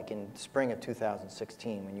look like in spring of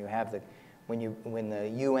 2016 when you have when the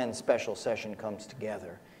UN special session comes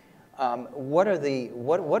together? What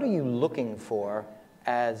are you looking for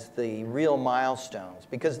as the real milestones?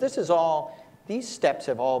 Because these steps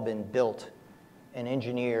have all been built and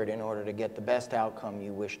engineered in order to get the best outcome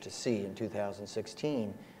you wish to see in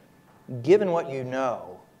 2016. Given what you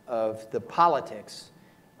know of the politics,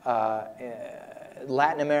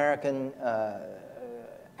 Latin American,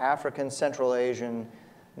 African, Central Asian,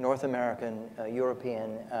 North American,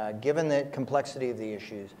 European, given the complexity of the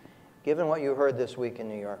issues, given what you heard this week in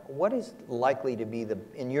New York, what is likely to be,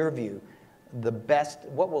 in your view, the best,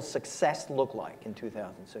 what will success look like in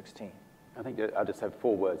 2016? I think I'll just have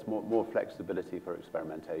 4 words. More flexibility for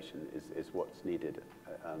experimentation is what's needed,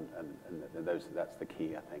 and that's the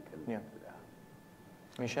key, I think. And, yeah.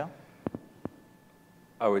 Michel?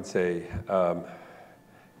 I would say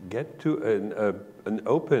get to an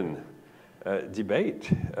open debate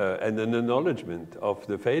and an acknowledgement of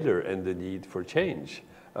the failure and the need for change.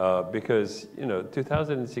 Because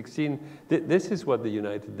 2016, this is what the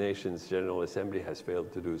United Nations General Assembly has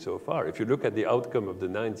failed to do so far. If you look at the outcome of the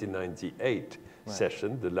 1998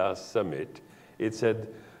 session, the last summit, it said,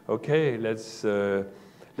 okay, let's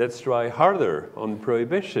try harder on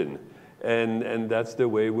prohibition. And that's the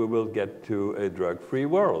way we will get to a drug-free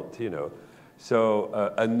world, you know.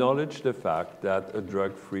 So acknowledge the fact that a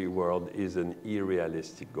drug-free world is an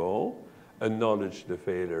unrealistic goal, acknowledge the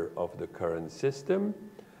failure of the current system,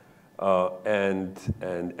 and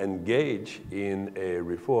engage in a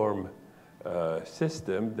reform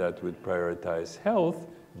system that would prioritize health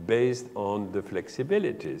based on the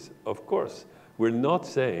flexibilities. Of course, we're not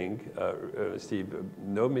saying, Steve,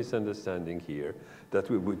 no misunderstanding here, that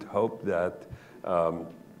we would hope that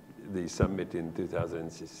the summit in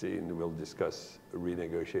 2016 will discuss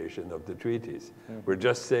renegotiation of the treaties. We're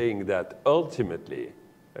just saying that ultimately,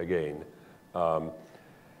 again,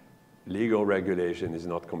 legal regulation is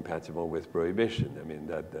not compatible with prohibition. I mean,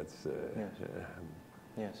 that's...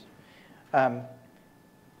 Yes.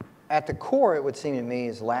 At the core, it would seem to me,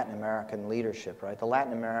 is Latin American leadership, right? The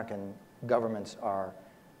Latin American governments are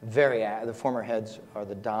the former heads are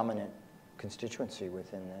the dominant constituency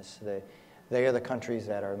within this. They are the countries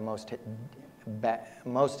that are most at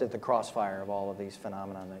the crossfire of all of these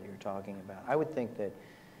phenomena that you're talking about. I would think that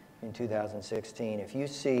in 2016, if you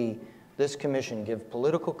see this commission give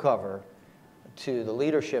political cover to the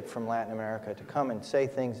leadership from Latin America to come and say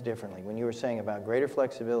things differently, when you were saying about greater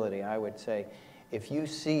flexibility, I would say if you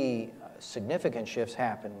see significant shifts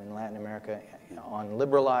happen in Latin America on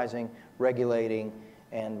liberalizing, regulating,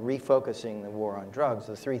 and refocusing the war on drugs,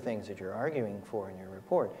 the three things that you're arguing for in your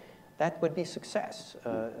report, that would be success,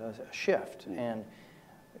 a shift. And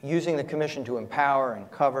using the commission to empower and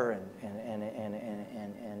cover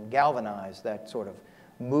and galvanize that sort of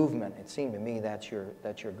movement, it seemed to me that's your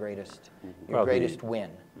greatest win.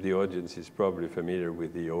 The audience is probably familiar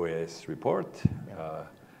with the OAS report a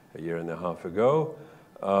year and a half ago.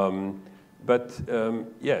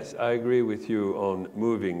 Yes, I agree with you on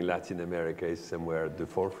moving Latin America is somewhere at the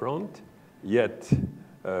forefront. Yet,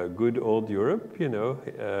 good old Europe, you know,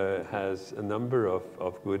 has a number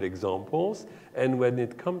of good examples. And when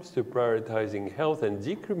it comes to prioritizing health and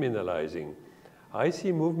decriminalizing, I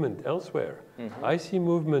see movement elsewhere. I see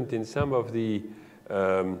movement in some of the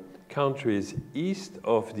countries east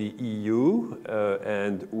of the EU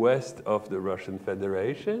and west of the Russian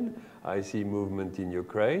Federation. I see movement in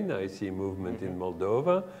Ukraine. I see movement in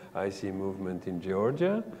Moldova. I see movement in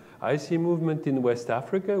Georgia. I see movement in West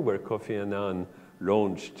Africa, where Kofi Annan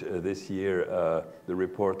launched this year the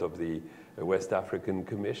report of the West African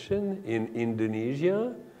Commission, in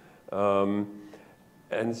Indonesia.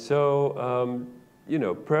 And so, you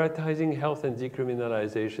know, prioritizing health and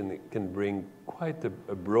decriminalization can bring quite a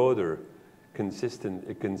broader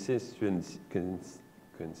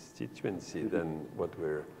constituency than what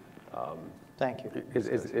we're... Thank you.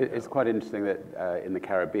 It's quite interesting that in the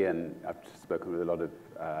Caribbean, I've spoken with a lot of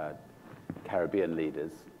Caribbean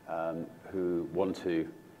leaders who want to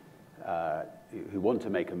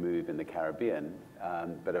make a move in the Caribbean,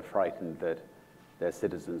 but are frightened that their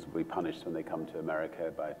citizens will be punished when they come to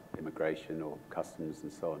America by immigration or customs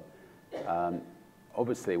and so on.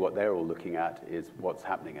 Obviously, what they're all looking at is what's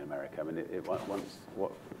happening in America. I mean,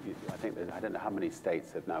 I think I don't know how many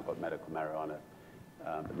states have now got medical marijuana,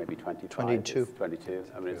 but maybe 25. 22. 22.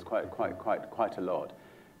 I mean, it's quite a lot.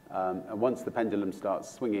 And once the pendulum starts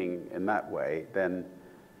swinging in that way, then,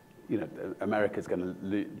 you know, America's going to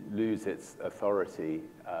lose its authority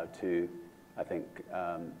to, I think,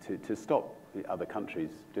 to stop the other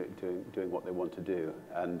countries doing what they want to do.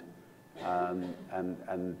 And I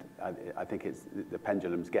think the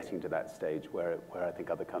pendulum's getting to that stage where I think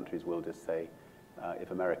other countries will just say,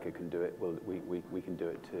 if America can do it, we can do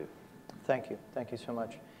it too. Thank you. Thank you so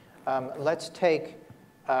much. Let's take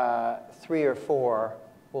 3 or 4.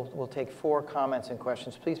 We'll take 4 comments and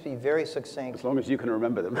questions. Please be very succinct. As long as you can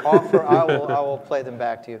remember them. I will play them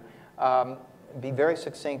back to you. Be very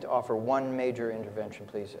succinct. Offer one major intervention,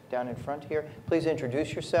 please. Down in front here. Please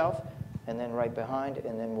introduce yourself, and then right behind,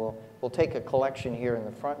 and then we'll take a collection here in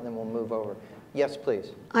the front, and then we'll move over. Yes,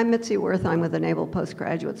 please. I'm Mitzi Worth. I'm with the Naval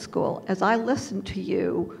Postgraduate School. As I listened to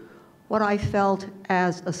you, what I felt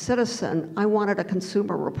as a citizen, I wanted a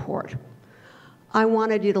consumer report. I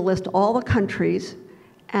wanted you to list all the countries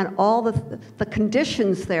and all the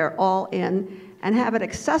conditions they're all in, and have it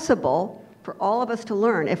accessible for all of us to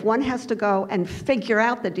learn. If one has to go and figure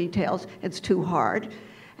out the details, it's too hard.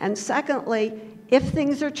 And secondly, if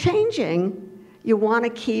things are changing, you want to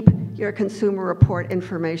keep your consumer report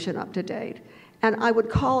information up to date. And I would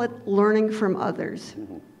call it learning from others.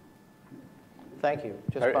 Mm-hmm. Thank you.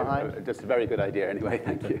 Just behind. Just a very good idea anyway,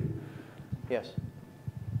 thank you. Yes.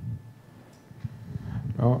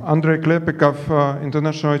 Andrei Klepikov,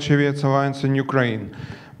 International HIV/AIDS Alliance in Ukraine.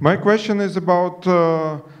 My question is about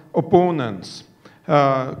opponents.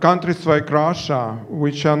 countries like Russia,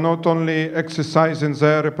 which are not only exercising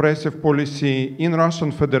their repressive policy in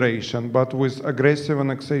Russian Federation, but with aggressive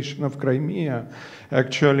annexation of Crimea,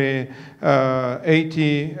 actually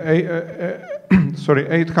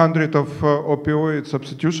 800 of opioid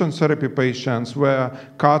substitution therapy patients were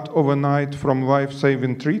cut overnight from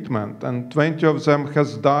life-saving treatment, and 20 of them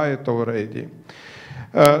has died already.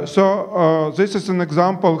 So this is an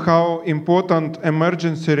example how important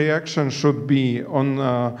emergency reaction should be on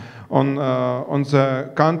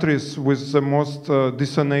the countries with the most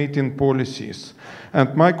dissonating policies.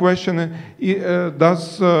 And my question is,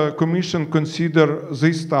 does the Commission consider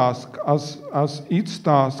this task as its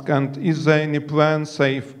task, and is there any plan,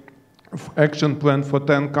 say, action plan for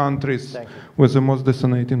 10 countries with the most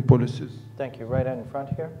dissonating policies? Thank you. Right out in front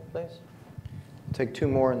here, please. Take two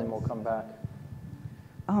more and then we'll come back.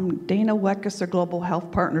 Dana Weckesser, Global Health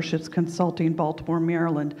Partnerships Consulting, Baltimore,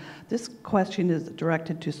 Maryland. This question is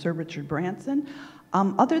directed to Sir Richard Branson.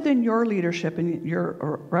 Other than your leadership and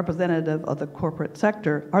your representative of the corporate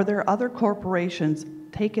sector, are there other corporations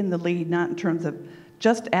taking the lead, not in terms of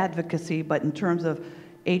just advocacy, but in terms of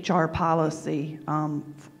HR policy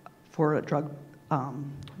for a drug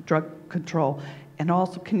control? And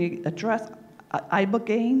also, can you address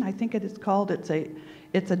Ibogaine? I think it is called. It's a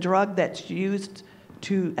drug that's used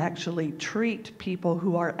to actually treat people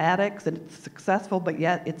who are addicts, and it's successful, but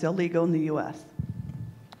yet it's illegal in the U.S.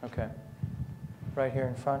 Okay. Right here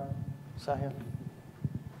in front, Sahil.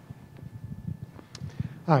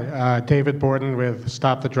 Hi, David Borden with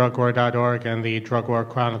StopTheDrugWar.org and the Drug War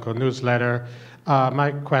Chronicle newsletter.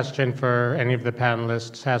 My question for any of the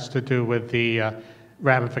panelists has to do with the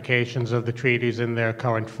ramifications of the treaties in their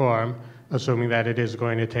current form, assuming that it is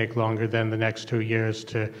going to take longer than the next 2 years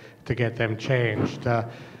to get them changed.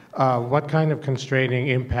 What kind of constraining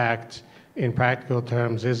impact, in practical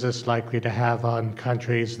terms, is this likely to have on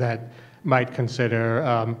countries that might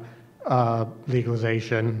consider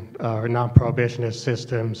legalization or non-prohibitionist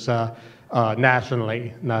systems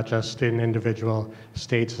nationally, not just in individual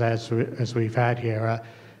states as we've had here?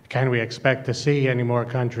 Can we expect to see any more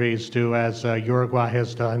countries do as Uruguay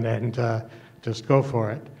has done and just go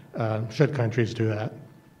for it? Should countries do that?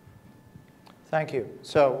 Thank you.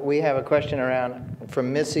 So we have a question around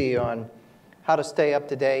from Missy on how to stay up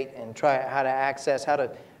to date and how to access,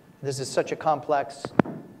 this is such a complex,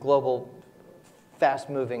 global,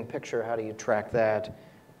 fast-moving picture. How do you track that?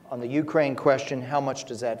 On the Ukraine question, how much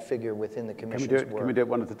does that figure within the Commission's work? Can we do it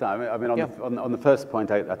one at a time? I mean, on the first point,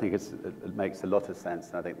 I think it makes a lot of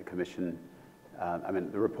sense. And I think the Commission, I mean,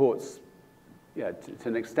 the reports, yeah, to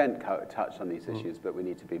an extent touch on these issues, but we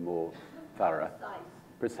need to be more thorough.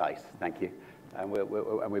 Precise, thank you. And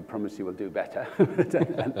we promise you we'll do better, and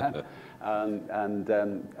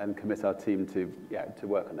commit our team to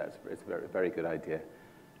work on that. It's a very, very good idea.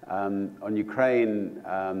 On Ukraine,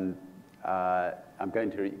 I'm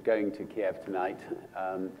going to Kiev tonight,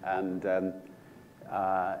 and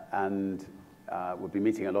we'll be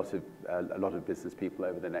meeting a lot of business people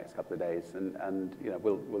over the next couple of days, and you know,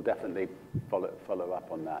 we'll definitely follow up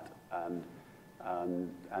on that.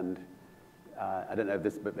 I don't know if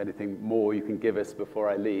there's anything more you can give us before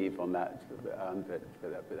I leave on that,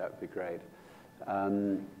 but that would be great.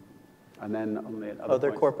 And then on the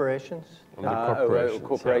other corporations?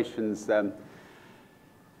 Corporations.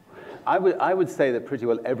 I would say that pretty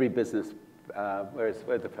well every business,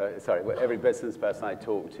 every business person I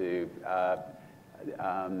talk to,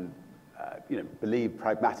 you know, believe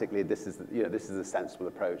pragmatically this is a sensible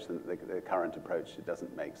approach, and the current approach, it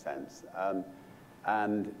doesn't make sense.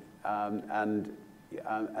 And I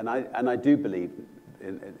do believe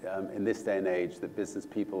in this day and age that business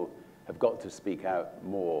people have got to speak out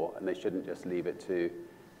more, and they shouldn't just leave it to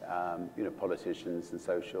you know, politicians and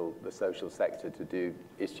the social sector to do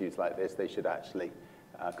issues like this. They should actually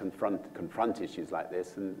confront issues like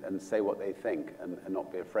this and say what they think, and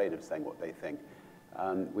not be afraid of saying what they think.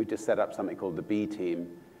 We've just set up something called the B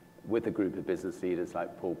Team, with a group of business leaders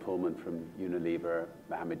like Paul Pullman from Unilever,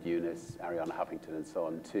 Mohammed Yunus, Arianna Huffington, and so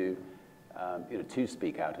on, to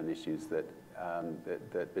speak out on issues that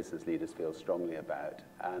business leaders feel strongly about,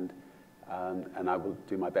 and I will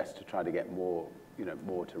do my best to try to get more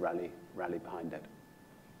to rally behind it.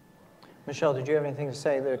 Michel, did you have anything to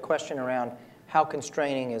say? The question around how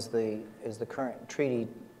constraining is the current treaty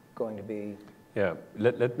going to be? Yeah,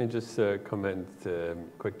 let me just comment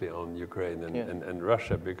quickly on Ukraine and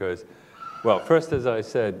Russia, because, well, first, as I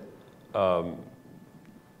said,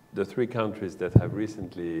 the three countries that have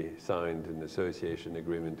recently signed an association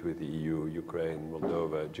agreement with the EU, Ukraine,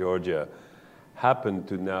 Moldova, Georgia, happen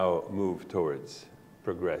to now move towards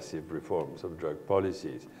progressive reforms of drug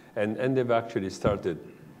policies. And they've actually started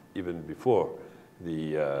even before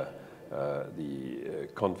the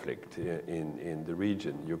conflict in the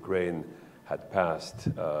region. Ukraine had passed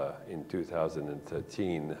in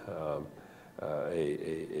 2013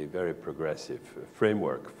 a very progressive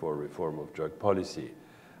framework for reform of drug policy.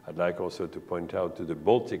 I'd like also to point out to the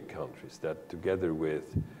Baltic countries that together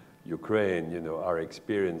with Ukraine, are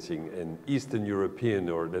experiencing an Eastern European,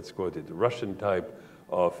 or let's quote it, Russian type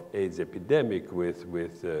of AIDS epidemic with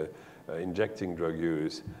injecting drug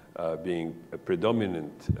use being a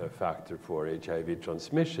predominant factor for HIV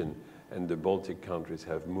transmission, and the Baltic countries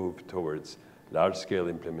have moved towards large-scale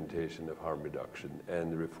implementation of harm reduction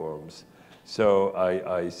and reforms. So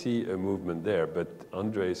I see a movement there, but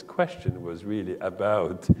Andrei's question was really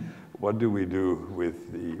about what do we do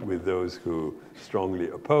with those who strongly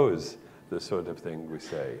oppose the sort of thing we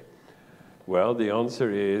say. Well, the answer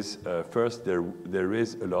is, first, there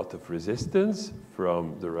is a lot of resistance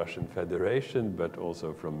from the Russian Federation, but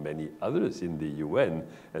also from many others in the UN,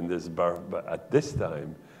 and there's, at this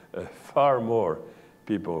time, far more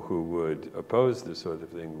people who would oppose the sort of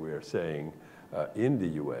thing we are saying in the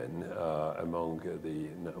UN, among the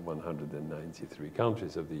 193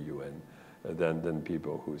 countries of the UN, than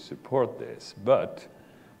people who support this. But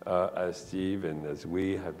as Steve and as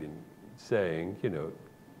we have been saying,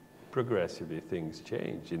 progressively things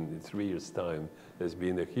change. In 3 years' time, there's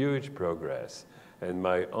been a huge progress. And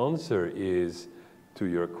my answer is, to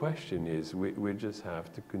your question is, we just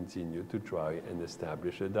have to continue to try and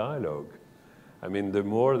establish a dialogue. I mean, the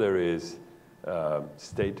more there is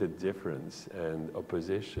stated difference and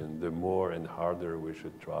opposition, the more and harder we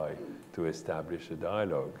should try to establish a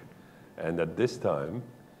dialogue. And at this time,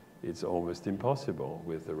 it's almost impossible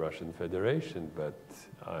with the Russian Federation, but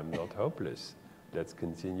I'm not hopeless. Let's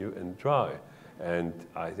continue and try. And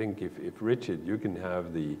I think if Richard, you can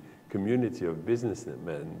have the community of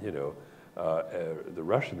businessmen, the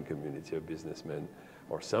Russian community of businessmen,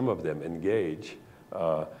 or some of them engage,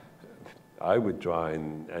 I would try,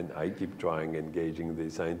 and I keep trying engaging the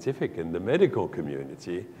scientific and the medical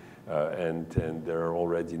community, and there are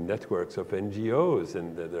already networks of NGOs,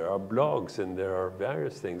 and there are blogs, and there are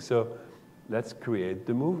various things. So let's create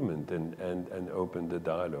the movement and open the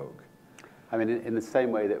dialogue. I mean, in the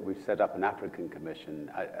same way that we've set up an African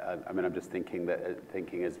commission, I mean, I'm just thinking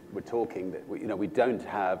as we're talking that we don't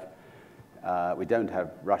have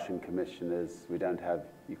Russian commissioners, we don't have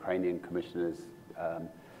Ukrainian commissioners,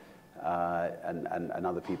 and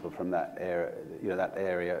other people from that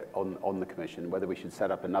area, on the commission. Whether we should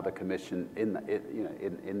set up another commission in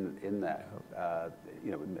that,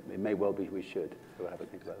 it may well be we should. So we'll have a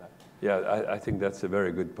think about that. Yeah, I think that's a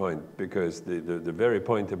very good point, because the very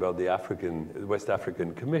point about the West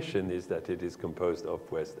African Commission is that it is composed of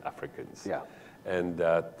West Africans. Yeah. And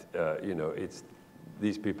that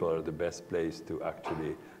these people are the best place to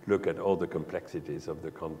actually look at all the complexities of the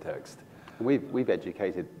context. We've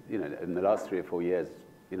educated, in the last 3 or 4 years,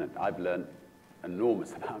 I've learned an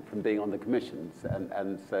enormous amount from being on the commissions,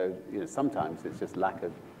 and so sometimes it's just lack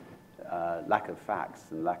of facts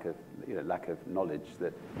and lack of knowledge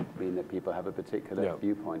that mean that people have a particular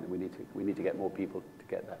viewpoint, and we need to get more people to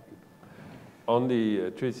get that. On the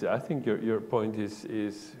treaty, I think your point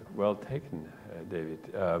is well taken, David.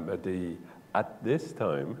 At this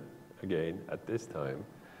time,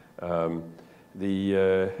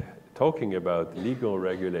 talking about legal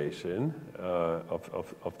regulation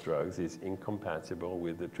of drugs is incompatible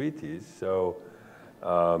with the treaties. So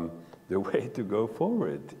the way to go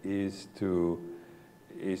forward is to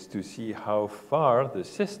see how far the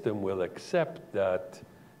system will accept that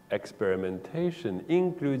experimentation,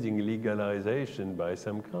 including legalization by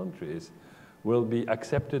some countries, will be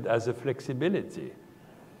accepted as a flexibility.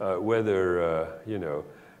 Whether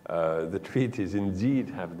the treaties indeed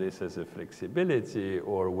have this as a flexibility,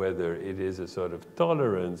 or whether it is a sort of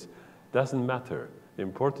tolerance, doesn't matter. The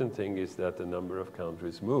important thing is that a number of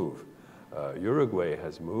countries move. Uruguay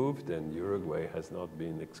has moved, and Uruguay has not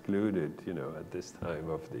been excluded, at this time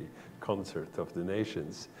of the concert of the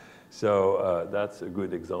nations. So that's a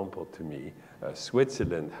good example to me.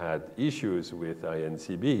 Switzerland had issues with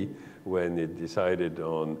INCB when it decided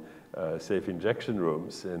on safe injection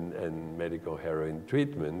rooms and medical heroin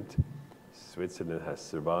treatment. Switzerland has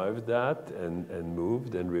survived that and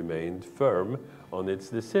moved and remained firm on its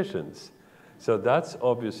decisions. So that's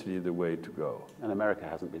obviously the way to go. And America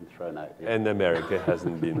hasn't been thrown out yet. And America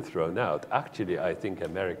hasn't been thrown out. Actually, I think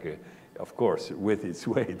America, of course, with its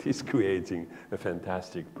weight, is creating a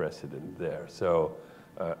fantastic precedent there. So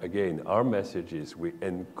again, our message is we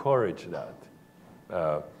encourage that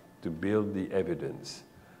to build the evidence.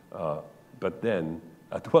 But then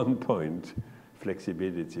at one point,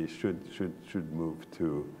 flexibility should move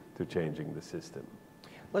to changing the system.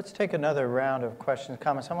 Let's take another round of questions,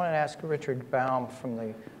 comments. I want to ask Richard Baum from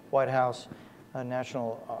the White House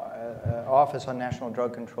National Office on National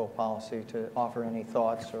Drug Control Policy to offer any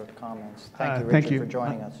thoughts or comments. Thank you, Richard, for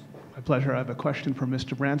joining us. My pleasure. I have a question for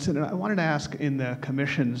Mr. Branson. And I wanted to ask, in the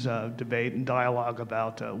Commission's debate and dialogue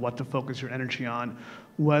about what to focus your energy on,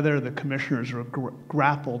 whether the commissioners are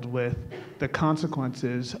grappled with the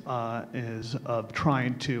consequences of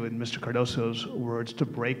trying to, in Mr. Cardoso's words, to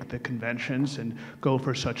break the conventions and go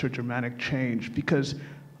for such a dramatic change. Because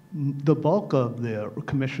the bulk of the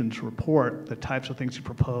Commission's report, the types of things you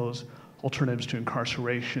propose, alternatives to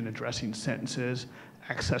incarceration, addressing sentences,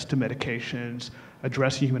 access to medications,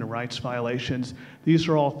 addressing human rights violations, these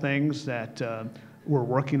are all things that we're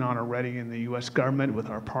working on already in the U.S. government with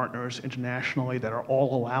our partners internationally that are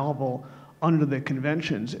all allowable under the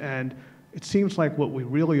conventions. And it seems like what we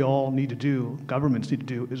really all need to do, governments need to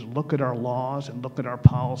do, is look at our laws and look at our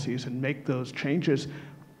policies and make those changes.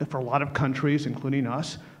 For a lot of countries, including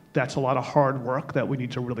us, that's a lot of hard work that we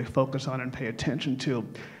need to really focus on and pay attention to.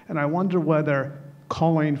 And I wonder whether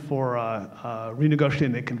calling for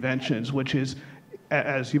renegotiating the conventions, which is,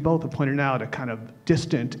 as you both have pointed out, a kind of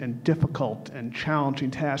distant and difficult and challenging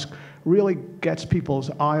task, really gets people's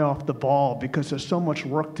eye off the ball, because there's so much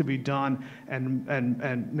work to be done,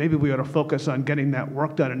 and maybe we ought to focus on getting that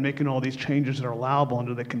work done and making all these changes that are allowable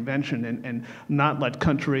under the convention, and not let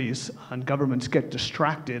countries and governments get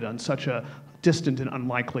distracted on such a distant and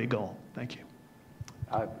unlikely goal. Thank you.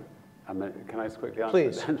 Can I just quickly answer?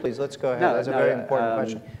 Please, please, let's go ahead. That's a very important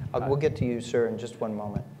question. We'll get to you, sir, in just one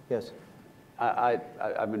moment. Yes. I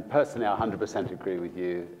mean, personally, I 100% agree with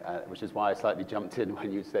you, which is why I slightly jumped in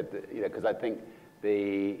when you said that, because I think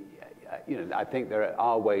I think there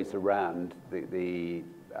are ways around the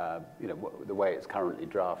way it's currently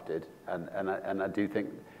drafted, and I do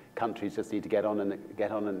think countries just need to get on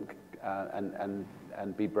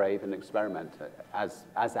and be brave and experiment, as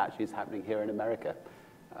actually is happening here in America.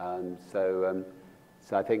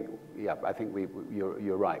 So I think, yeah, I think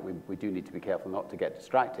you're right. We do need to be careful not to get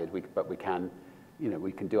distracted. But we can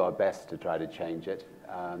do our best to try to change it.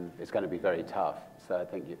 It's going to be very tough. So I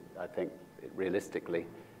think realistically,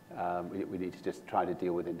 we need to just try to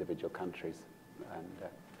deal with individual countries. And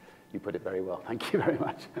you put it very well. Thank you very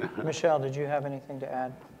much. Michel, did you have anything to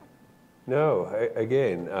add? No.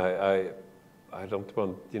 I don't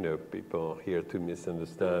want people here to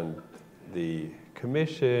misunderstand the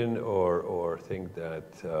Commission or think that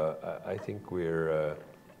I think we're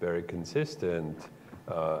very consistent.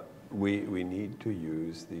 We need to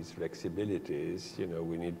use these flexibilities.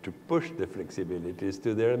 We need to push the flexibilities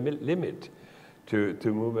to their limit to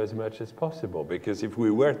move as much as possible. Because if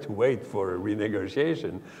we were to wait for a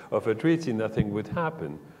renegotiation of a treaty, nothing would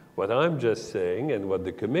happen. What I'm just saying, and what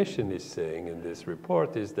the Commission is saying in this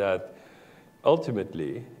report, is that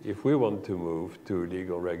ultimately, if we want to move to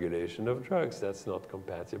legal regulation of drugs, that's not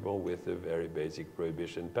compatible with a very basic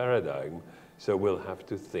prohibition paradigm. So we'll have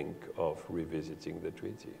to think of revisiting the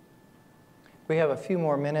treaty. We have a few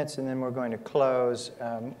more minutes, and then we're going to close.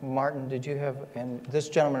 Martin, did you have, and this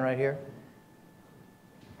gentleman right here?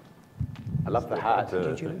 I love the hat.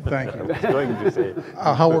 Did you? Thank you. I was going to say.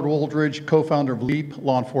 Howard Wooldridge, co-founder of LEAP,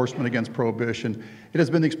 Law Enforcement Against Prohibition. It has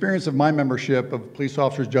been the experience of my membership of police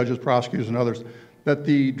officers, judges, prosecutors, and others that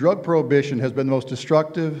the drug prohibition has been the most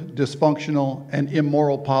destructive, dysfunctional, and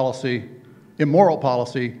immoral policy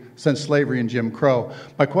since slavery and Jim Crow.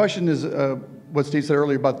 My question is what Steve said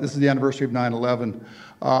earlier about this is the anniversary of 9/11.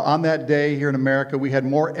 On that day here in America, we had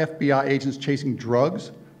more FBI agents chasing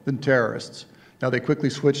drugs than terrorists. Now, they quickly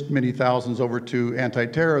switched many thousands over to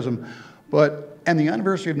anti-terrorism, and the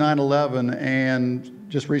anniversary of 9/11 and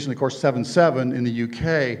just recently, of course, 7/7 in the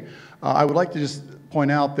UK, I would like to just point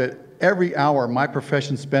out that every hour my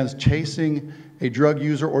profession spends chasing a drug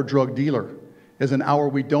user or drug dealer is an hour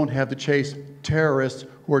we don't have to chase terrorists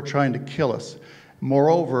who are trying to kill us.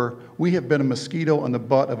 Moreover, we have been a mosquito on the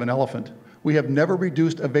butt of an elephant. We have never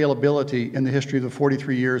reduced availability in the history of the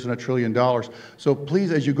 43 years and $1 trillion. So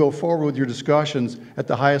please, as you go forward with your discussions at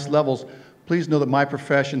the highest levels, please know that my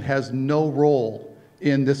profession has no role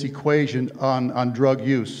in this equation on drug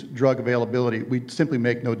use, drug availability. We simply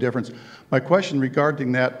make no difference. My question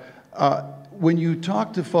regarding that, when you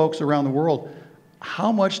talk to folks around the world,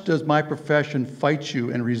 how much does my profession fight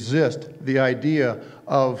you and resist the idea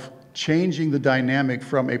of changing the dynamic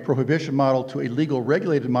from a prohibition model to a legal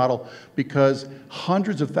regulated model, because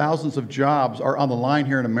hundreds of thousands of jobs are on the line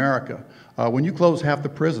here in America. When you close half the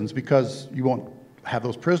prisons, because you won't have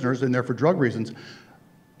those prisoners in there for drug reasons,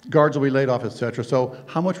 guards will be laid off, et cetera. So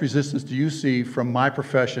how much resistance do you see from my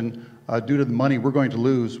profession due to the money we're going to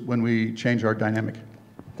lose when we change our dynamic?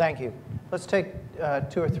 Thank you. Let's take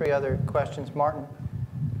 2 or 3 other questions. Martin,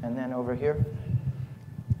 and then over here.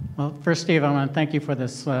 Well, first, Steve, I want to thank you for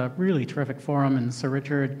this really terrific forum. And Sir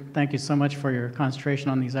Richard, thank you so much for your concentration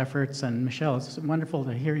on these efforts. And Michelle, it's wonderful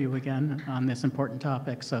to hear you again on this important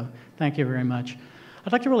topic. So thank you very much.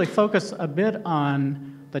 I'd like to really focus a bit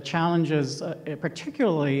on the challenges,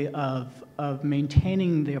 particularly of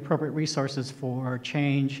maintaining the appropriate resources for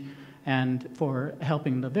change and for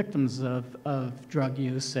helping the victims of drug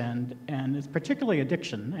use and it's particularly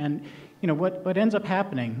addiction. And you know, what ends up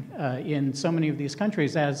happening in so many of these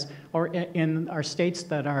countries or in our states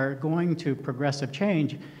that are going to progressive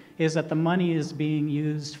change is that the money is being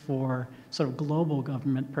used for sort of global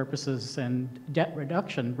government purposes and debt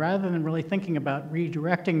reduction rather than really thinking about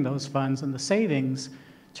redirecting those funds and the savings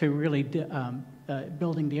to really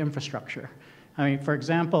building the infrastructure. I mean, for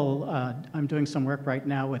example, I'm doing some work right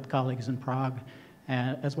now with colleagues in Prague,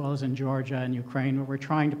 as well as in Georgia and Ukraine, where we're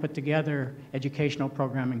trying to put together educational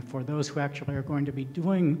programming for those who actually are going to be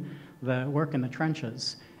doing the work in the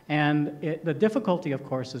trenches. And the difficulty, of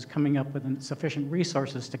course, is coming up with sufficient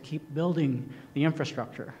resources to keep building the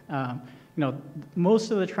infrastructure. You know,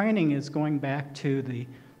 most of the training is going back to the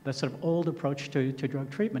sort of old approach to drug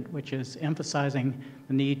treatment, which is emphasizing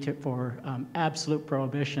the need for absolute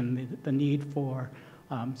prohibition, the need for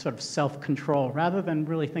sort of self-control, rather than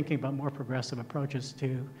really thinking about more progressive approaches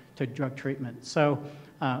to drug treatment. So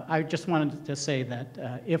I just wanted to say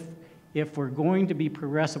that if we're going to be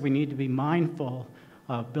progressive, we need to be mindful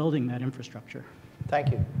of building that infrastructure.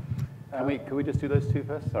 Thank you. Can we just do those 2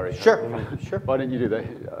 first? Sorry. Sure, sure. Why don't you do that?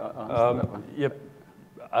 Answer that one. Yep.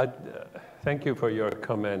 Thank you for your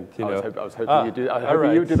comment. You I know. was hoping you'd do. I was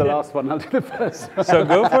hoping you'd do the last one. I'll do the first. So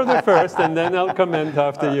go for the first, and then I'll comment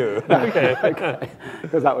after you. Okay.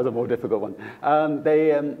 Because that was a more difficult one.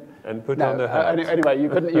 And put on the hat. Anyway,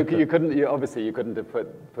 you couldn't. Obviously, you couldn't have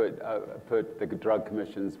put the Drug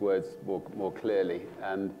Commission's words more clearly.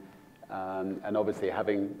 And obviously,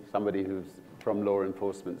 having somebody who's from law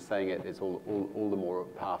enforcement saying it is all the more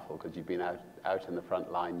powerful because you've been out in the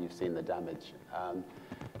front line, you've seen the damage.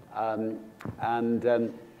 I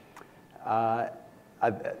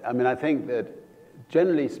mean, I think that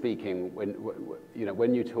generally speaking,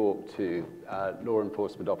 when you talk to law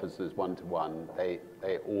enforcement officers one-to-one, they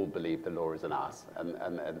all believe the law is an us,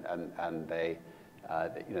 and they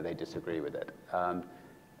disagree with it.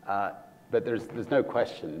 But there's no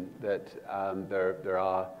question that there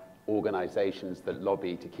are organizations that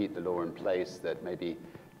lobby to keep the law in place, that maybe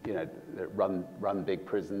that run big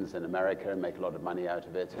prisons in America and make a lot of money out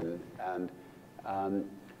of it,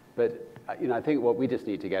 but I think what we just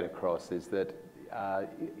need to get across is that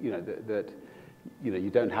you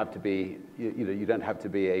don't have to be you don't have to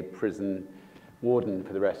be a prison warden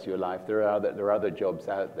for the rest of your life. There are other jobs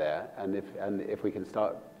out there, and if we can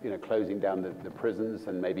start closing down the prisons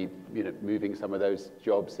and maybe moving some of those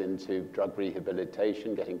jobs into drug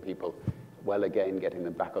rehabilitation, getting people well again, getting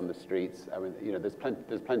them back on the streets. I mean, there's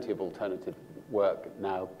plenty of alternative work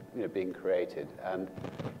now, being created, and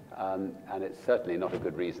it's certainly not a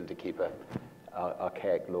good reason to keep a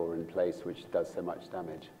archaic law in place which does so much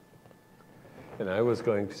damage. And I was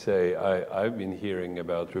going to say, I've been hearing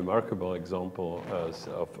about remarkable examples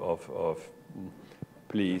of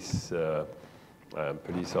police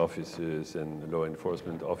officers and law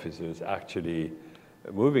enforcement officers actually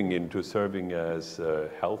moving into serving as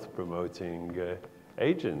health-promoting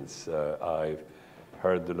agents. I've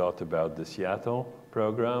heard a lot about the Seattle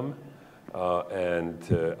program, and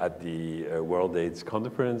at the World AIDS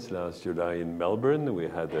Conference last July in Melbourne, we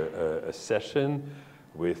had a session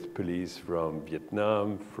with police from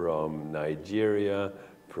Vietnam, from Nigeria,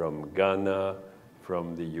 from Ghana,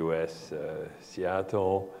 from the US,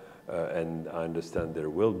 Seattle, and I understand there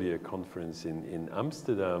will be a conference in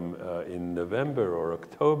Amsterdam in November or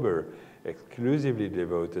October, exclusively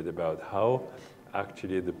devoted about how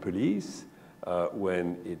actually the police,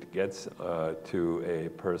 when it gets to a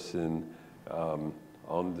person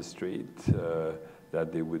on the street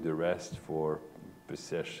that they would arrest for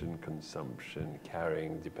possession, consumption,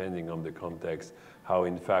 carrying, depending on the context, how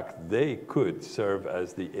in fact they could serve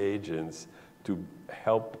as the agents to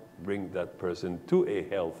help bring that person to a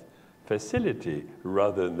health facility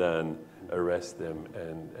rather than arrest them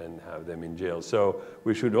and have them in jail. So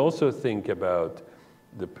we should also think about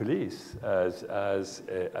the police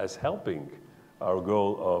as helping our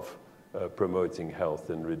goal of promoting health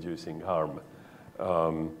and reducing harm,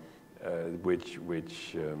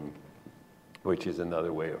 which is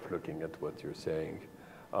another way of looking at what you're saying.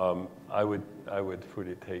 I would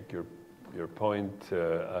fully take your point.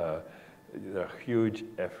 There are huge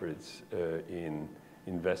efforts in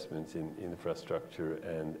investments in infrastructure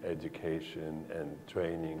and education and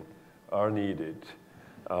training are needed,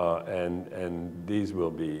 and these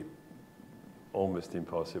will be almost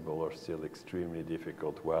impossible or still extremely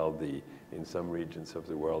difficult, while in some regions of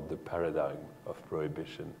the world the paradigm of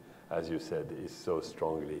prohibition, as you said, is so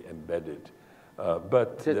strongly embedded.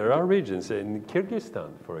 But there are regions, in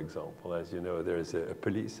Kyrgyzstan, for example, as you know, there is a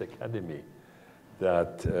police academy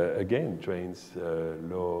that, again, trains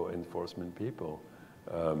law enforcement people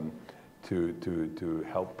to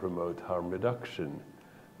help promote harm reduction.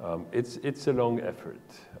 It's a long effort.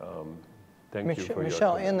 Thank you for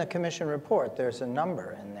Michel, your in the Commission report, there's a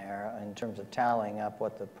number in there in terms of tallying up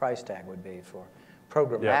what the price tag would be for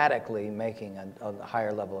programmatically making a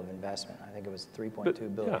higher level of investment. I think it was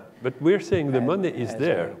 $3.2 billion. Yeah, but we're saying the money is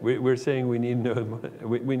there. We're saying we need no money.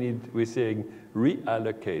 We're saying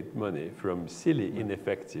reallocate money from silly,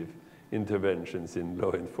 ineffective interventions in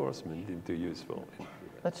law enforcement into useful.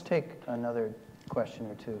 Let's take another question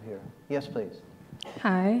or two here. Yes, please.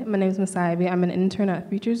 Hi, my name is Masaibi. I'm an intern at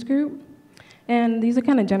Futures Group. And these are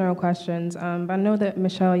kind of general questions. But I know that,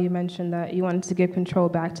 Michel, you mentioned that you wanted to give control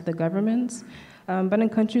back to the governments. But in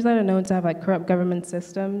countries that are known to have like corrupt government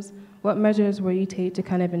systems, what measures will you take to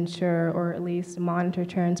kind of ensure or at least monitor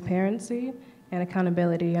transparency and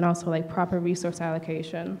accountability and also like proper resource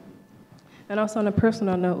allocation? And also on a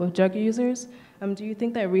personal note with drug users, do you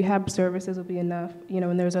think that rehab services will be enough,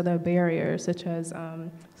 when there's other barriers such as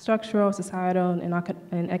structural, societal,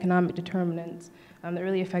 and economic determinants that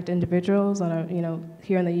really affect individuals on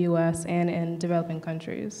here in the U.S. and in developing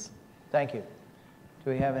countries? Thank you.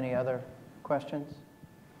 Do we have any other questions?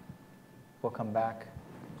 We'll come back.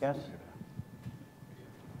 Yes?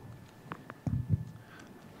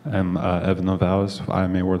 I'm Evan Novalis of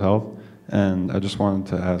IMA World Health, and I just wanted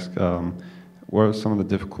to ask, what are some of the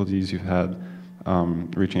difficulties you've had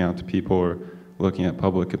reaching out to people or looking at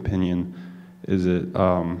public opinion? Is it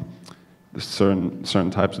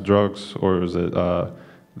certain types of drugs, or is it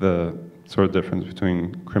the sort of difference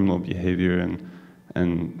between criminal behavior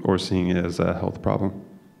or seeing it as a health problem?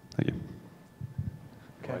 Thank you.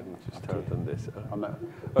 Why don't you start on this?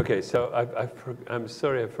 Okay, so I'm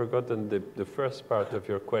sorry, I've forgotten the first part of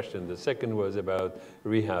your question. The second was about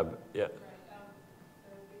rehab. Yeah.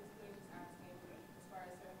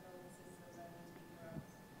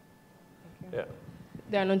 Yeah.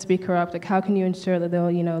 They're known to be corrupt. Like, how can you ensure that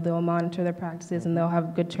they'll monitor their practices and they'll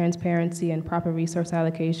have good transparency and proper resource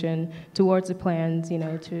allocation towards the plans,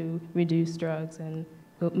 to reduce drugs and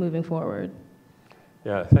moving forward?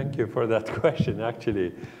 Yeah, thank you for that question.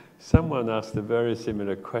 Actually, someone asked a very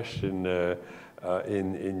similar question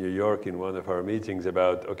in New York in one of our meetings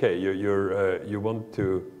about, okay, you want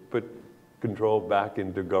to put control back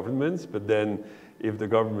into governments, but then if the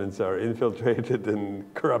governments are infiltrated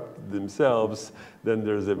and corrupt themselves, then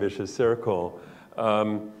there's a vicious circle.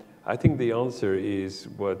 I think the answer is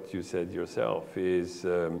what you said yourself is,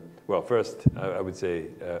 well, first, I would say,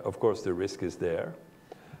 of course, the risk is there.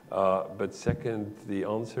 But second, the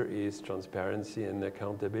answer is transparency and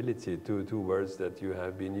accountability, two words that you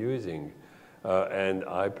have been using. And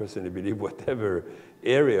I personally believe whatever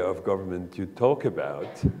area of government you talk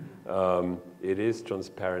about, it is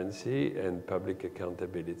transparency and public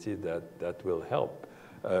accountability that will help.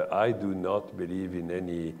 I do not believe in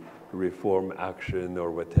any reform action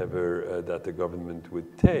or whatever that the government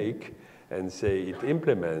would take and say it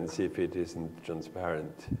implements if it isn't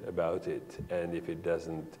transparent about it and if it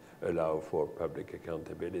doesn't allow for public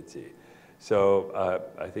accountability. So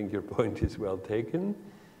I think your point is well taken.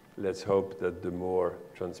 Let's hope that the more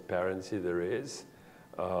transparency there is,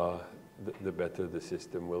 the better the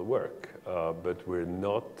system will work. But we're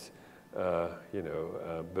not,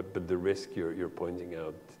 but the risk you're pointing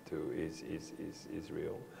out to is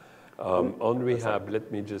real. On rehab,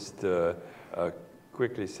 let me just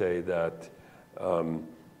quickly say that,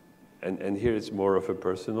 and here it's more of a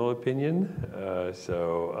personal opinion.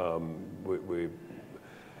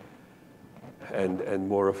 And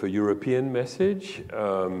more of a European message.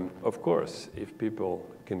 Of course, if people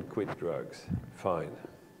can quit drugs, fine.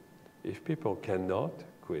 If people cannot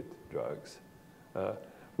quit drugs,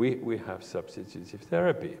 we have substitutive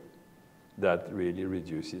therapy that really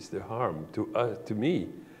reduces the harm. To me,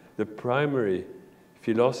 the primary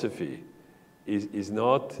philosophy is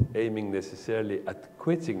not aiming necessarily at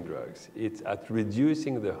quitting drugs. It's at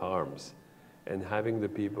reducing the harms and having the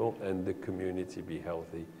people and the community be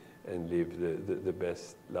healthy and live the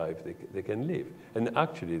best life they can live. And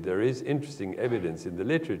actually, there is interesting evidence in the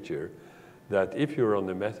literature that if you're on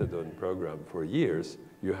the methadone program for years,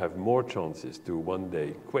 you have more chances to one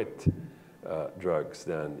day quit drugs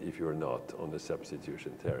than if you're not on the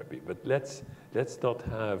substitution therapy. But let's not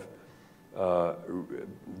have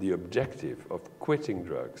the objective of quitting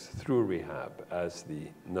drugs through rehab as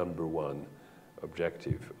the #1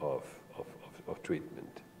 objective of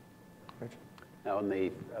treatment. Now, on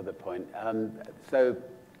the other point, so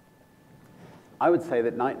I would say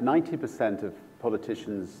that 90% of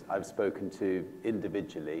politicians I've spoken to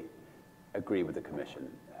individually agree with the Commission.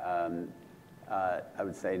 I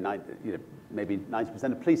would say maybe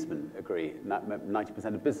 90% of policemen agree,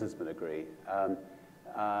 90% of businessmen agree.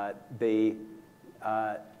 The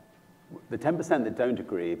 10% that don't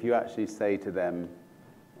agree, if you actually say to them,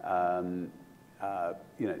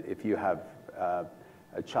 if you have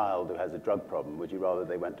a child who has a drug problem, would you rather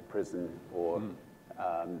they went to prison or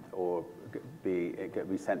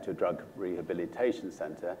be sent to a drug rehabilitation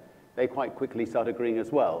center? They quite quickly start agreeing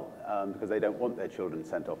as well, because they don't want their children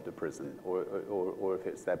sent off to prison, or if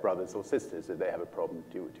it's their brothers or sisters, if they have a problem,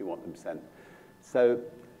 do you want them sent? So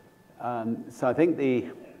I think the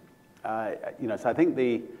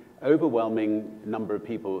overwhelming number of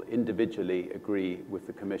people individually agree with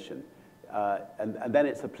the Commission, and then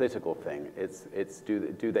it's a political thing. It's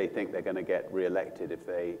do they think they're going to get re-elected if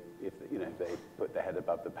they put their head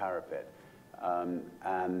above the parapet, and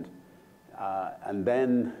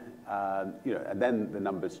then the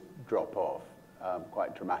numbers drop off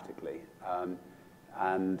quite dramatically,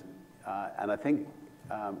 and I think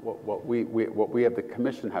what we at the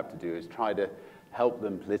Commission have to do is try to help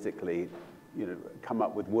them politically, come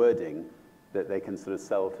up with wording that they can sort of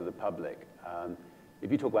sell to the public.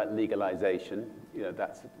 If you talk about legalization,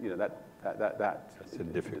 that's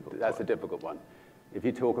a difficult one. If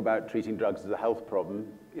you talk about treating drugs as a health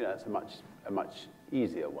problem, it's a much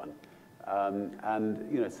easier one.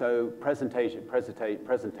 So presentation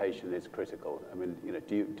is critical. I mean,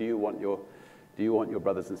 do you want your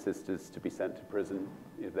brothers and sisters to be sent to prison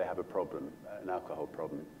if they have a problem, an alcohol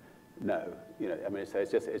problem? No. I mean, so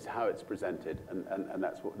it's how it's presented, and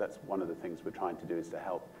that's one of the things we're trying to do, is to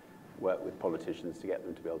help work with politicians to get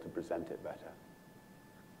them to be able to present it better.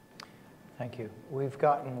 Thank you. We've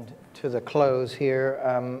gotten to the close here.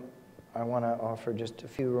 I want to offer just a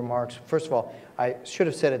few remarks. First of all, I should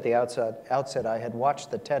have said at the outset I had watched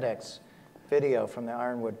the TEDx video from the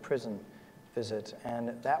Ironwood prison visit,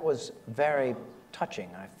 and that was very touching,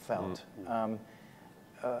 I felt.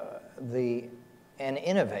 And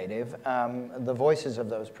innovative. The voices of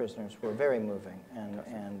those prisoners were very moving,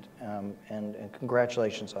 and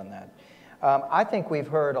congratulations on that. I think we've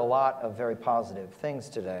heard a lot of very positive things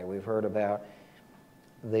today. We've heard about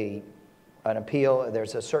an appeal.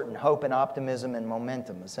 There's a certain hope and optimism and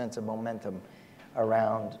momentum, a sense of momentum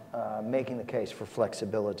around making the case for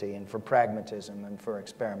flexibility and for pragmatism and for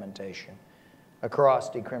experimentation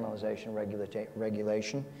across decriminalization,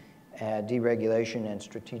 regulation, deregulation, and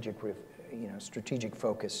strategic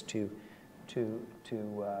focus to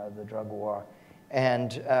the drug war,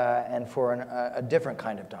 and for a different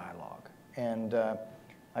kind of dialogue. And I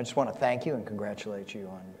just want to thank you and congratulate you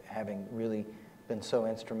on having really been so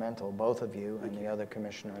instrumental, both of you and the other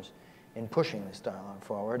commissioners, in pushing this dialogue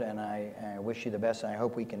forward. And I wish you the best, and I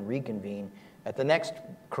hope we can reconvene at the next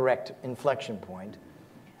correct inflection point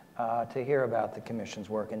to hear about the Commission's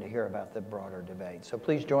work and to hear about the broader debate. So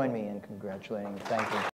please join me in congratulating. Thank you.